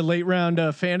 maybe a late round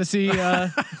fantasy.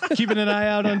 Keeping an eye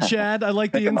out on Chad. I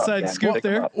like the inside scoop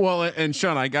there. Well, and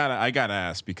Sean, I gotta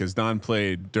ask, because Don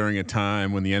played during a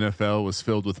time when the NFL was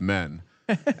filled with men,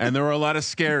 and there were a lot of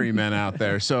scary men out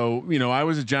there. So I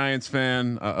was a Giants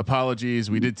fan.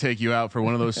 Apologies, we did take you out for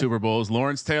one of those Super Bowls.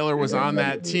 Lawrence Taylor was on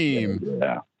that team.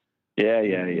 Yeah.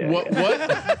 What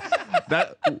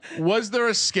that was there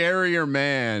a scarier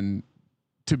man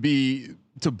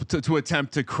to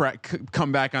attempt to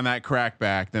come back on that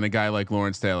crackback than a guy like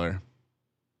Lawrence Taylor?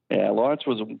 Yeah, Lawrence.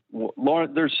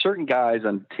 There's certain guys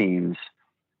on teams,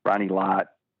 Ronnie Lott,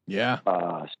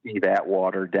 Steve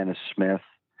Atwater, Dennis Smith.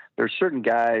 There's certain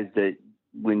guys that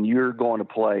when you're going to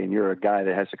play and you're a guy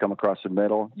that has to come across the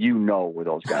middle, where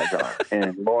those guys are.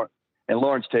 and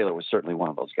Lawrence Taylor was certainly one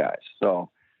of those guys. So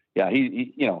yeah,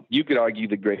 he you could argue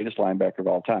the greatest linebacker of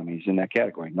all time. He's in that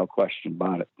category, no question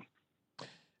about it.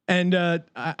 And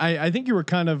I think you were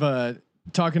kind of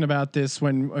talking about this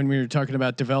when we were talking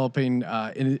about developing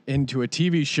into a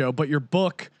TV show. But your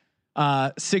book,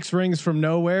 6 Rings from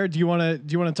Nowhere. Do you want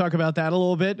to talk about that a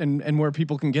little bit and where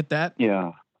people can get that?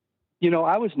 Yeah,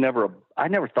 I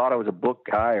never thought I was a book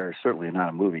guy, or certainly not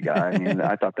a movie guy. I mean,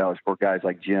 I thought that was for guys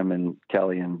like Jim and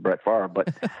Kelly and Brett Favre.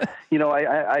 But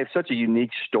I have such a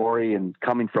unique story, and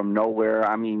coming from nowhere.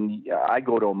 I mean, I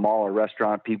go to a mall or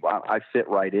restaurant, people, I fit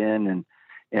right in,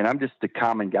 and I'm just the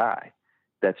common guy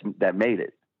that made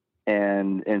it.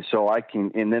 And so I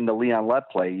can, and then the Leon Lett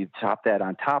play, you top that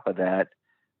on top of that,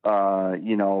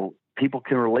 people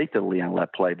can relate to Leon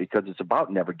Let Play because it's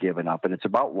about never giving up, and it's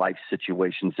about life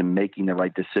situations and making the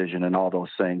right decision and all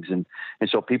those things. And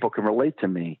so people can relate to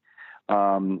me.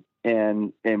 And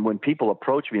when people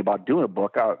approach me about doing a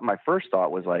book, my first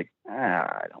thought was like,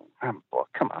 I don't have a book.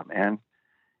 Come on, man.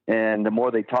 And the more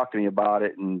they talk to me about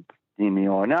it, and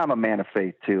now I'm a man of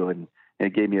faith too. And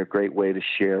it gave me a great way to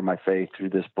share my faith through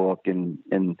this book and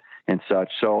such.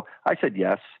 So I said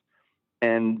yes.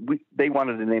 And they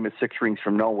wanted to name it Six Rings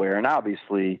from Nowhere. And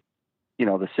obviously,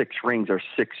 the 6 rings are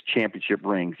 6 championship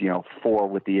rings, 4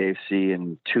 with the AFC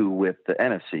and 2 with the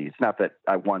NFC. It's not that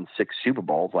I won 6 Super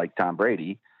Bowls like Tom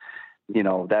Brady.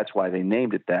 That's why they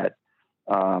named it that.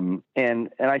 And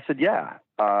I said, yeah.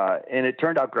 And it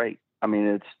turned out great. I mean,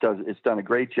 it's done a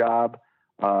great job.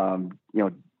 Somebody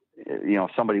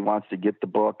wants to get the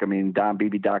book. I mean,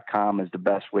 DonBeebe.com is the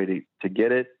best way to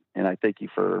get it. And I thank you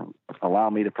for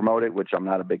allowing me to promote it, which I'm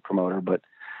not a big promoter, but,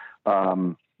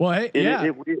 well, hey,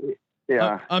 yeah,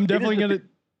 I'm definitely going to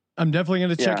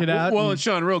check it out. Well, and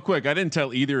Sean, real quick, I didn't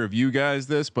tell either of you guys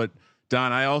this, but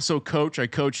Don, I also coach. I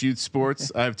coach youth sports.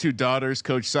 I have 2 daughters,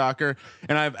 coach soccer,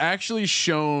 and I've actually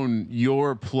shown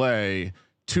your play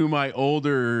to my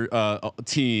older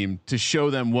team to show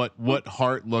them what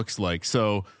heart looks like.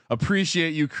 So appreciate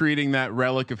you creating that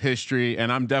relic of history,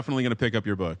 and I'm definitely going to pick up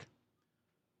your book.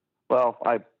 Well,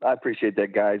 I appreciate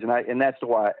that, guys, and that's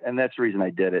the reason I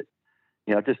did it.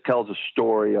 It just tells a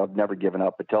story of never giving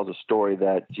up. It tells a story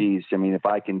that, geez, I mean, if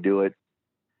I can do it,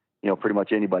 pretty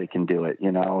much anybody can do it.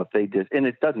 If they just, and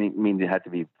it doesn't even mean it have to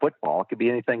be football. It could be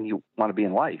anything you want to be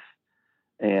in life.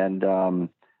 And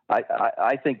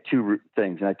I think 2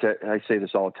 things, and I say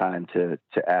this all the time to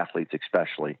athletes,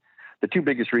 especially the 2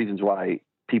 biggest reasons why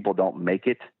people don't make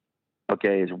it.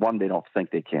 Okay, is 1, they don't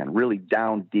think they can. Really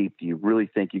down deep, do you really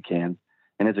think you can?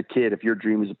 And as a kid, if your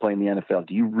dream is to play in the NFL,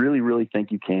 do you really, really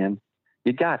think you can?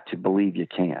 You got to believe you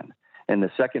can. And the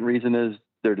second reason is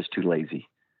they're just too lazy.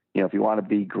 If you want to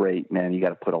be great, man, you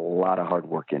got to put a lot of hard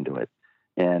work into it.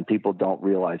 And people don't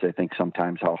realize, I think,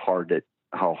 sometimes how hard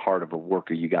of a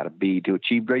worker you got to be to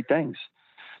achieve great things.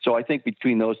 So I think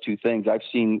between those 2 things, I've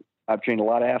trained a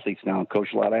lot of athletes now and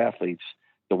coached a lot of athletes.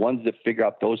 The ones that figure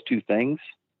out those 2 things,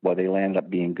 well, they land up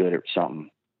being good at something.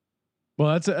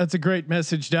 Well, that's a great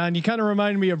message, Don. You kind of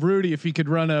remind me of Rudy if he could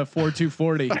run a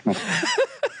 4.240.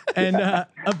 And well,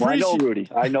 I know Rudy.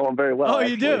 I know him very well. Oh,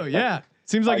 actually. You do? Yeah.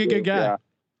 Seems like a good guy. Yeah.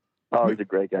 Oh, he's a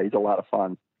great guy. He's a lot of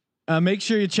fun. Make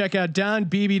sure you check out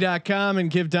DonBeebe.com and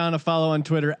give Don a follow on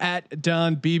Twitter at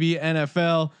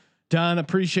DonBeebeNFL. Don,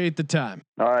 appreciate the time.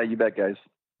 All right, you bet, guys.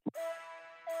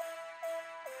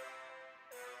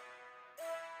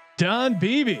 Don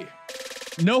Beebe.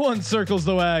 No one circles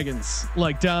the wagons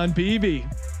like Don Beebe.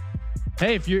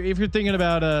 Hey, if you're thinking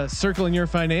about circling your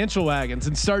financial wagons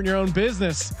and starting your own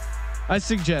business, I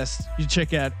suggest you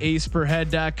check out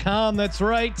aceperhead.com. That's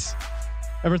right.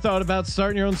 Ever thought about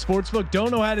starting your own sportsbook?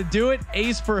 Don't know how to do it?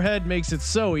 Ace Per Head makes it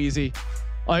so easy.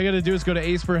 All you got to do is go to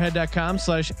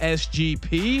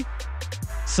aceperhead.com/SGP.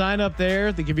 Sign up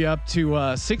there. They give you up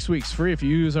to 6 weeks free if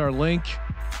you use our link.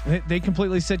 They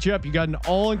completely set you up. You got an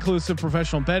all-inclusive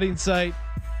professional betting site.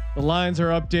 The lines are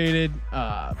updated.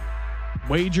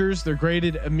 Wagers, they're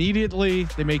graded immediately.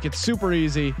 They make it super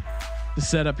easy to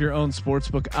set up your own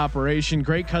sportsbook operation.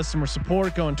 Great customer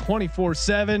support going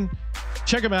 24/7.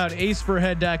 Check them out,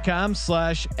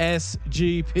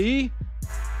 aceperhead.com/SGP.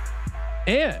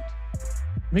 And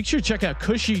make sure to check out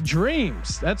Cushy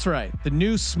Dreams. That's right. The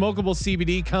new smokable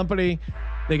CBD company.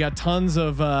 They got tons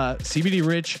of CBD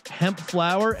rich hemp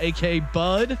flower, aka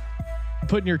bud.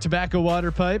 Put in your tobacco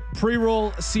water pipe.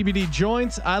 Pre-roll CBD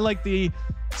joints. I like the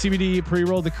CBD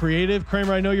pre-roll, the Creative.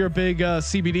 Kramer, I know you're a big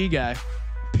CBD guy.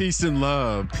 Peace and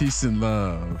love. Peace and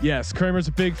love. Yes, Kramer's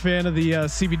a big fan of the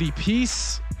CBD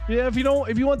piece. Yeah, if you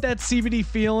want that CBD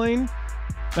feeling,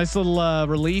 nice little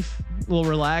relief, a little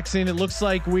relaxing. It looks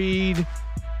like weed,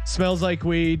 smells like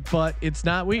weed, but it's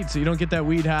not weed, so you don't get that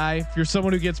weed high. If you're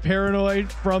someone who gets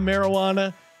paranoid from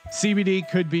marijuana, CBD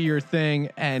could be your thing.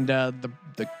 And the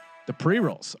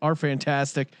pre-rolls are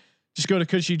fantastic. Just go to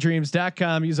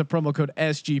cushydreams.com, use a promo code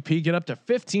SGP, get up to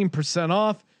 15%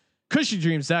 off.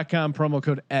 Cushydreams.com, promo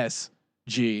code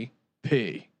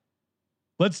SGP.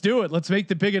 Let's do it. Let's make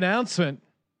the big announcement.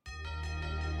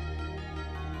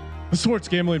 The Sports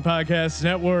Gambling Podcast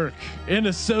Network, in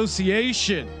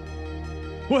association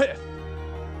with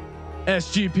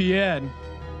SGPN,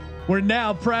 we're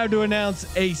now proud to announce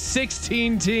a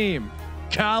 16-team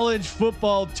college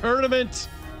football tournament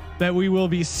that we will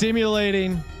be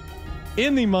simulating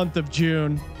in the month of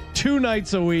June, 2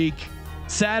 nights a week,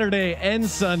 Saturday and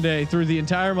Sunday through the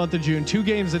entire month of June, 2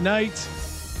 games a night.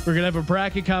 We're gonna have a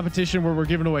bracket competition where we're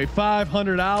giving away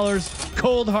 $500,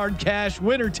 cold hard cash,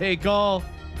 winner take all.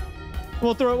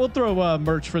 We'll throw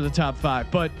merch for the top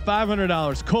 5, but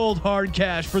 $500 cold hard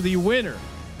cash for the winner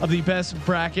of the best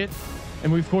bracket.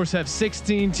 And we of course have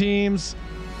 16 teams.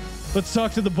 Let's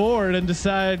talk to the board and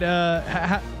decide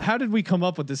how did we come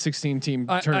up with the 16 team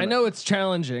tournament? I know it's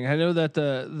challenging. I know that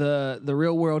the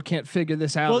real world can't figure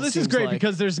this out. Well, this is great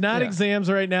because there's not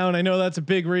exams right now, and I know that's a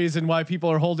big reason why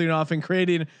people are holding off and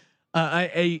creating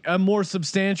a more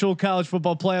substantial college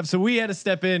football playoff. So we had to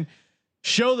step in,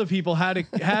 show the people how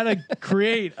to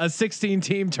create a 16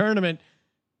 team tournament.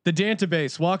 The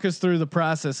database, walk us through the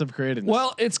process of creating this.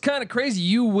 Well, it's kind of crazy.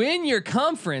 You win your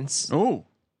conference. Oh.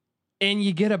 And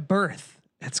you get a berth.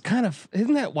 It's kind of,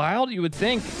 isn't that wild? You would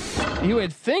think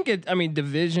it. I mean,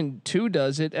 Division 2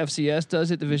 does it, FCS does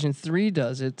it, Division 3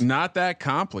 does it. Not that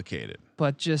complicated.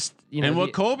 But just, you know. And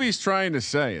what Colby's trying to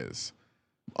say is,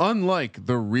 unlike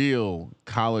the real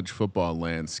college football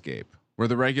landscape, where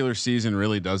the regular season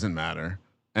really doesn't matter,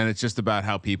 and it's just about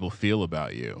how people feel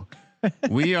about you.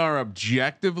 We are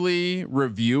objectively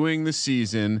reviewing the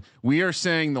season. We are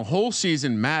saying the whole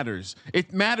season matters.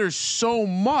 It matters so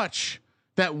much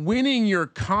that winning your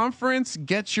conference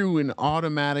gets you an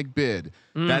automatic bid.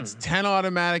 That's 10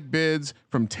 automatic bids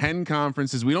from 10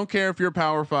 conferences. We don't care if you're a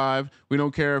Power 5. We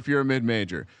don't care if you're a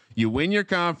mid-major. You win your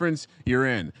conference, you're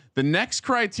in. The next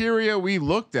criteria we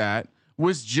looked at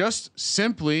was just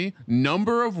simply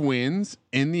number of wins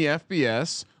in the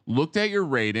FBS, looked at your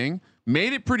rating,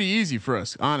 made it pretty easy for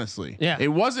us, honestly. Yeah. It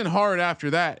wasn't hard after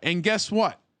that. And guess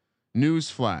what?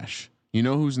 Newsflash. You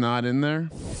know who's not in there?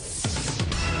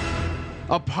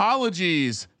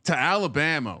 Apologies to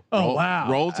Alabama. Oh, wow.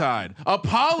 Roll Tide.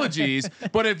 Apologies.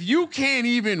 But if you can't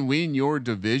even win your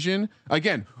division,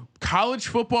 again, college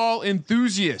football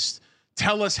enthusiasts,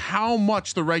 tell us how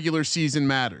much the regular season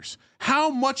matters. How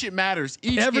much it matters.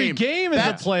 Every game is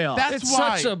a playoff. It's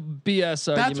such a BS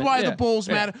argument. That's why the bowls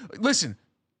matter. Listen,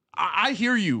 I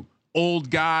hear you,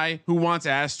 old guy who wants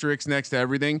asterisks next to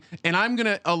everything, and I'm going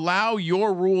to allow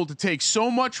your rule to take so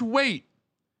much weight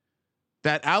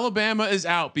that Alabama is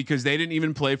out because they didn't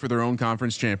even play for their own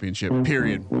conference championship.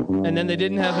 Period. And then they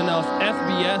didn't have enough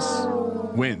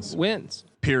FBS wins.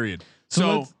 Period.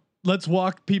 So let's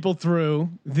walk people through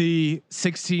the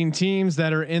 16 teams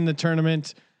that are in the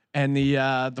tournament and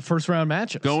the first round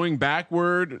matchups. Going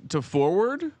backward to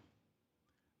forward.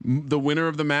 The winner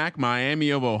of the MAC, Miami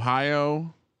of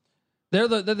Ohio. They're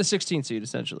the 16 seed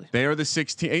essentially. They are the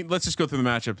 16. Let's just go through the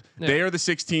matchup. Yeah. They are the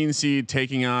 16 seed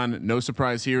taking on, no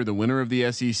surprise here, the winner of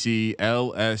the SEC,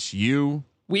 LSU.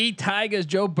 We Tigers,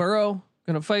 Joe Burrow,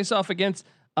 going to face off against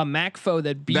a MAC foe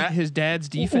that beat his dad's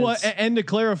defense. Well, and to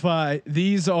clarify,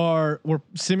 we're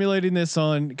simulating this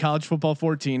on College Football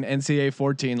 14, NCAA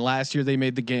 14. Last year they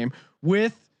made the game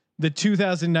with the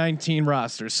 2019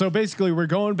 roster. So basically, we're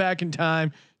going back in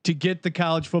time to get the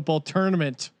college football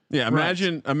tournament. Yeah,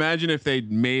 imagine if they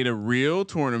made a real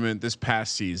tournament this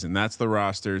past season. That's the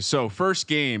rosters. So first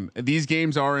game, these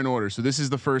games are in order. So this is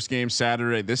the first game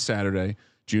this Saturday,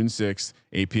 June 6th,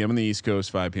 8 p.m. on the East Coast,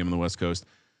 5 p.m. on the West Coast.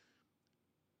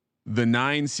 The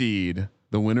 9 seed,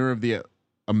 the winner of the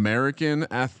American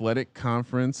Athletic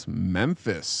Conference,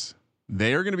 Memphis.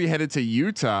 They are going to be headed to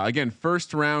Utah. Again,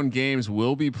 first round games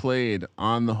will be played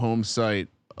on the home site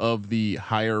of the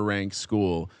higher ranked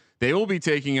school. They will be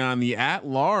taking on the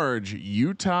at-large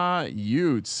Utah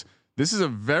Utes. This is a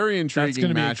very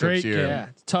intriguing matchup here. Yeah,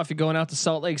 it's tough. You're going out to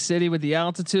Salt Lake City with the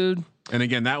altitude. And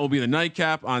again, that will be the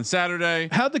nightcap on Saturday.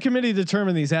 How'd the committee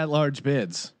determine these at-large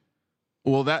bids?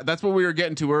 Well, that's what we were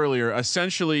getting to earlier.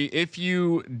 Essentially, if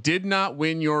you did not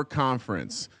win your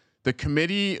conference, the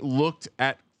committee looked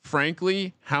at,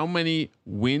 frankly, how many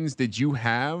wins did you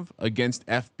have against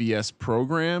FBS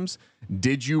programs?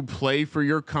 Did you play for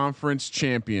your conference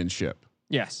championship?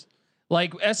 Yes.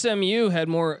 Like SMU had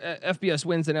more FBS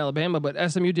wins than Alabama, but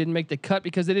SMU didn't make the cut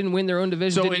because they didn't win their own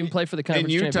division. So didn't even play for the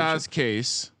conference championship. In Utah's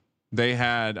case, they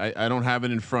had, I don't have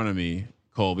it in front of me,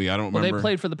 Colby. I don't remember. They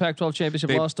played for the Pac-12 championship,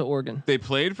 lost to Oregon. They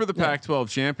played for the Pac-12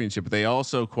 championship, but they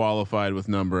also qualified with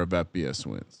number of FBS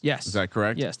wins. Yes. Is that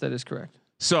correct? Yes, that is correct.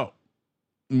 So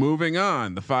moving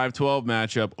on, the 5-12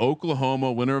 matchup,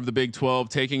 Oklahoma, winner of the Big 12,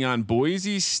 taking on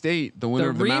Boise State, the winner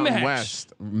of the Mountain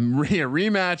West. A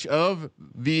rematch of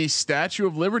the Statue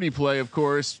of Liberty play, of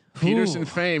course. Peterson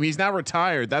fame. He's now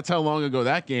retired. That's how long ago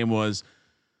that game was.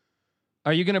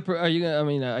 Are you gonna? Are you gonna? I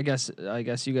mean, I guess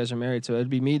you guys are married, so it'd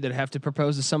be me that have to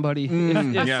propose to somebody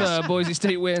if yes. Boise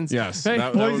State wins. Yes. Hey,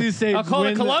 that Boise would- State. I'll call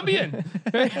win it Colombian.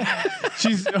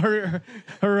 She's her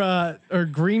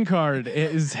green card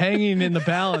is hanging in the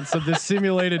balance of this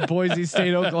simulated Boise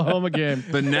State Oklahoma game.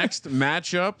 the next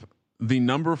matchup, the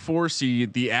number 4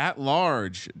 seed, the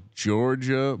at-large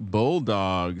Georgia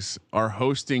Bulldogs are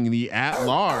hosting the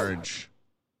at-large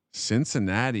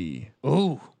Cincinnati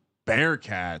Ooh,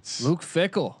 Bearcats. Luke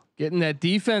Fickle getting that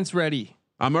defense ready.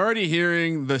 I'm already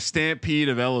hearing the stampede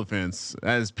of elephants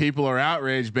as people are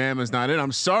outraged. Bama's not in.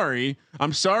 I'm sorry.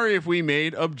 I'm sorry if we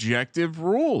made objective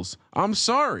rules. I'm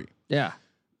sorry. Yeah.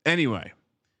 Anyway,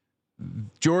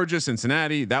 Georgia,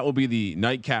 Cincinnati, that will be the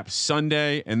nightcap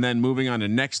Sunday. And then moving on to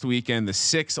next weekend, the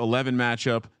 6-11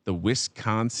 matchup, the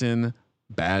Wisconsin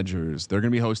Badgers. They're going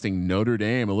to be hosting Notre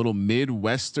Dame, a little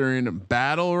Midwestern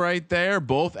battle right there,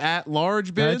 both at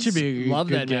large bids. That should be a Love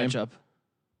good that game. matchup.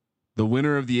 The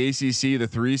winner of the ACC, the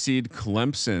 3 seed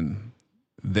Clemson.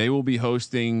 They will be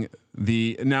hosting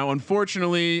now,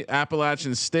 unfortunately,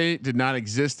 Appalachian State did not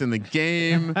exist in the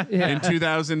game in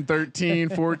 2013,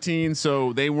 14.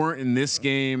 So they weren't in this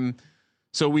game.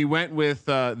 So we went with,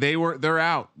 they're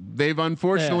out. They've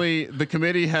unfortunately, the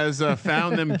committee has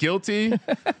found them guilty.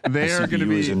 They are going to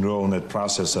be enrolled in that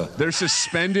process. They're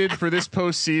suspended for this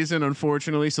postseason,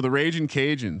 unfortunately. So the Raging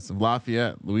Cajuns of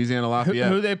Lafayette, Louisiana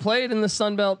Lafayette, Who they played in the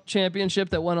Sun Belt Championship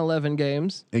that won 11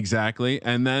 games. exactly.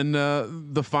 And then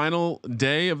the final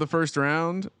day of the first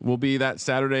round will be that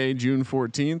Saturday, June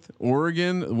 14th.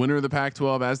 Oregon, winner of the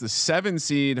Pac-12, as the 7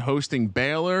 seed, hosting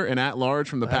Baylor and at large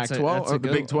from the Pac-12 or the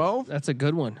Big 12. That's a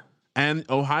good one. And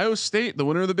Ohio State, the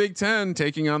winner of the Big 10,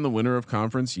 taking on the winner of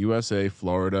Conference USA,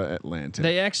 Florida Atlantic.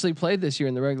 They actually played this year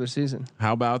in the regular season.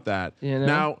 How about that? You know?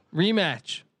 Now,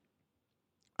 Rematch.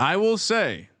 I will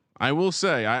say,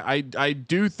 I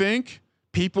do think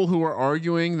people who are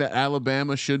arguing that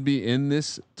Alabama should be in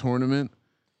this tournament,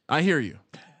 I hear you.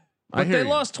 But they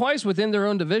lost twice within their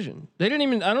own division. They didn't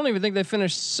even. I don't even think they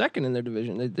finished second in their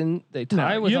division. They didn't. They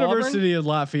tie with University of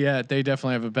Lafayette. They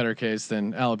definitely have a better case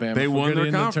than Alabama. They for won getting their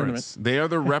in the conference. They are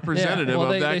the representative well,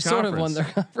 of they, that they conference. sort of won their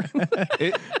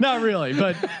conference. Not really,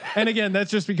 but and again, that's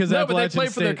just because No, but they Appalachian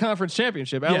played for their State- conference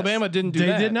championship. Yes, Alabama didn't do they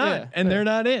that. did not, Yeah. and they're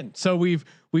not in. So we've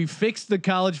fixed the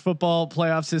college football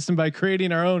playoff system by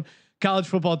creating our own college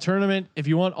football tournament. If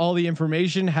you want all the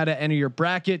information, how to enter your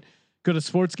bracket, go to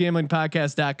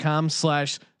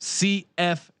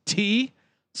sportsgamblingpodcast.com/CFT.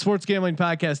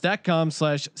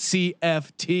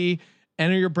 Sportsgamblingpodcast.com/CFT.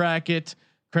 Enter your bracket.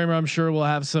 Kramer, I'm sure we'll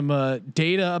have some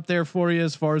data up there for you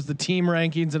as far as the team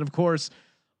rankings, and of course,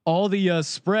 all the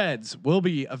spreads will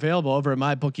be available over at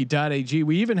mybookie.ag.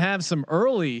 We even have some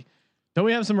early. Don't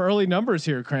we have some early numbers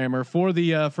here, Kramer, for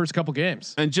the first couple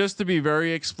games? And just to be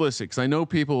very explicit, because I know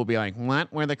people will be like,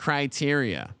 "What were the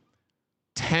criteria?"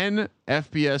 10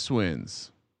 FBS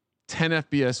wins. 10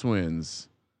 FBS wins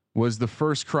was the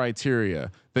first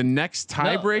criteria. The next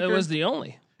tiebreaker No, it was the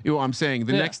only. You know, I'm saying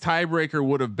the next tiebreaker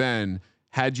would have been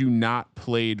had you not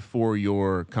played for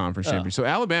your conference championship. So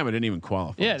Alabama didn't even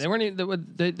qualify. Yeah, they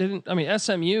weren't. They didn't. I mean,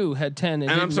 SMU had 10.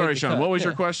 And I'm sorry, Sean. What was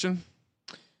your question?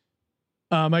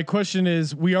 My question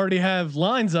is: we already have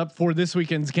lines up for this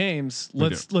weekend's games.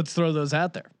 Let's throw those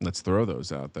out there. Let's throw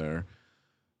those out there.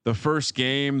 The first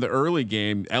game, the early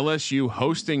game, LSU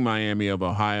hosting Miami of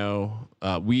Ohio.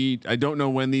 I don't know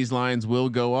when these lines will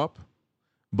go up,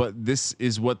 but this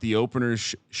is what the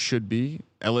openers should be.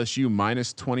 LSU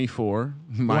 -24.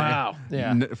 Wow.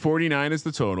 Yeah. 49 is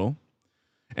the total.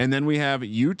 And then we have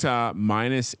Utah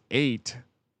 -8.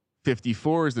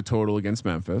 54 is the total against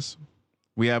Memphis.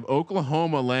 We have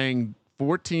Oklahoma laying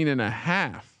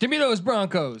 14.5 Give me those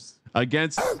Broncos.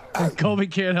 against Colby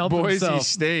can't help Boise himself.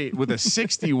 State with a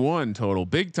 61 total,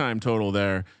 big time total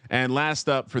there. And last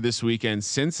up for this weekend,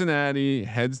 Cincinnati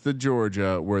heads to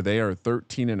Georgia, where they are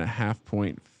 13.5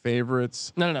 point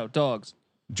favorites. No, dogs.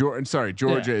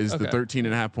 Georgia is the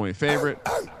 13.5 point favorite.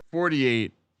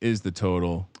 48 is the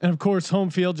total. And of course, home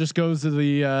field just goes to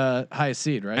the highest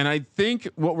seed, right? And I think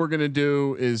what we're gonna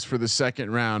do is for the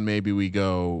second round, maybe we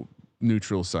go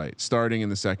neutral site, starting in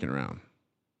the second round.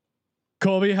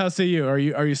 Colby, how say you? Are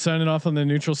you signing off on the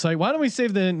neutral site? Why don't we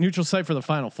save the neutral site for the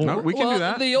Final Four? No, we can do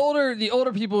that. The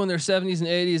older people in their 70s and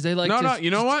 80s, they like to you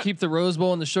know what? keep the Rose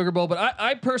Bowl and the Sugar Bowl. But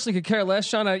I personally could care less,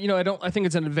 Sean. I think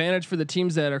it's an advantage for the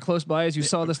teams that are close by. As you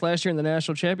saw this last year in the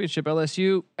national championship,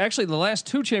 LSU. Actually, the last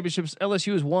 2 championships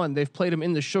LSU has won. They've played them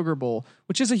in the Sugar Bowl,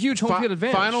 which is a huge home field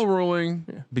advantage. Final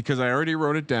ruling, because I already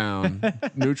wrote it down.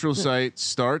 Neutral site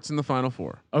starts in the Final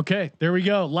Four. Okay, there we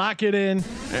go. Lock it in.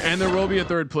 And there will be a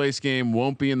third place game.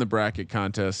 Won't be in the bracket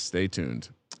contest. Stay tuned.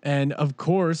 And of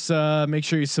course, make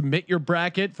sure you submit your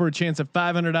bracket for a chance at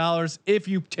 $500 if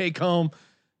you take home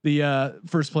the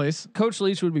first place. Coach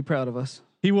Leach would be proud of us.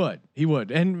 He would,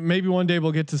 and maybe one day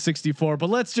we'll get to 64. But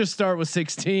let's just start with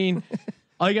 16.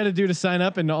 All you got to do to sign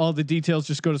up and all the details,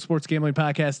 just go to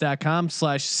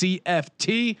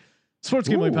sportsgamblingpodcast.com/CFT.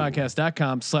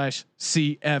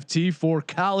 Sportsgamblingpodcast.com/CFT for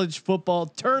college football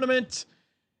tournament.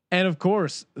 And of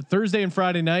course, Thursday and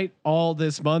Friday night, all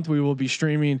this month, we will be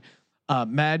streaming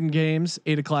Madden games,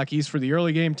 8:00 East for the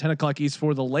early game, 10:00 East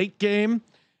for the late game.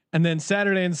 And then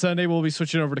Saturday and Sunday, we'll be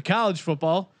switching over to college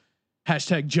football.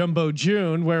 #Jumbo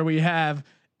June, where we have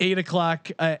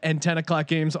 8:00 and 10:00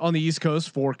 games on the East Coast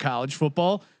for college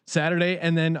football Saturday.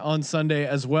 And then on Sunday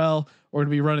as well, we're going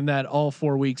to be running that all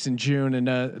 4 weeks in June,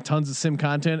 and tons of sim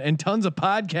content and tons of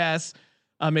podcasts.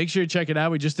 Make sure you check it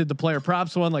out. We just did the player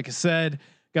props one. Like I said,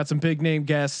 got some big name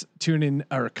guests tuning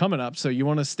or coming up. So you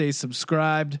want to stay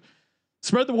subscribed,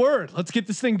 spread the word. Let's get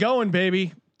this thing going,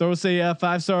 baby. Throw us a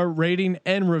 5-star rating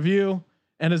and review.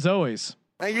 And as always,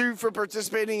 thank you for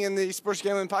participating in the Sports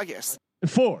Gambling Podcast. And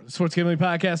for the Sports Gambling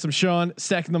Podcast, I'm Sean,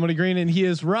 stacking the money green, and he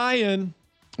is Ryan.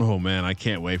 Oh man, I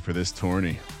can't wait for this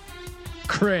tourney.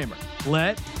 Kramer,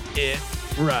 let it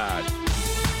ride.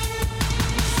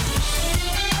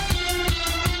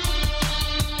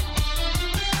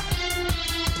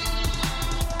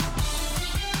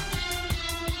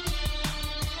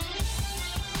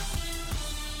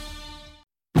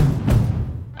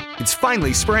 It's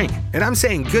finally spring, and I'm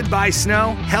saying goodbye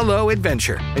snow, hello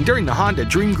adventure. And during the Honda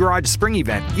Dream Garage Spring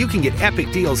Event, you can get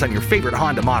epic deals on your favorite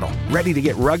Honda model. Ready to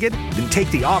get rugged? Then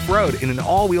take the off-road in an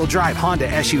all-wheel drive Honda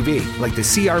SUV like the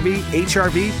CRV,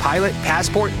 HRV, Pilot,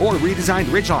 Passport, or redesigned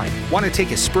Ridgeline. Want to take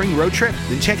a spring road trip?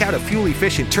 Then check out a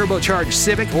fuel-efficient turbocharged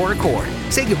Civic or Accord.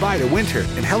 Say goodbye to winter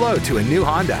and hello to a new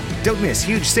Honda. Don't miss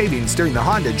huge savings during the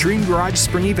Honda Dream Garage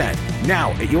Spring Event.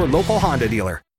 Now at your local Honda dealer.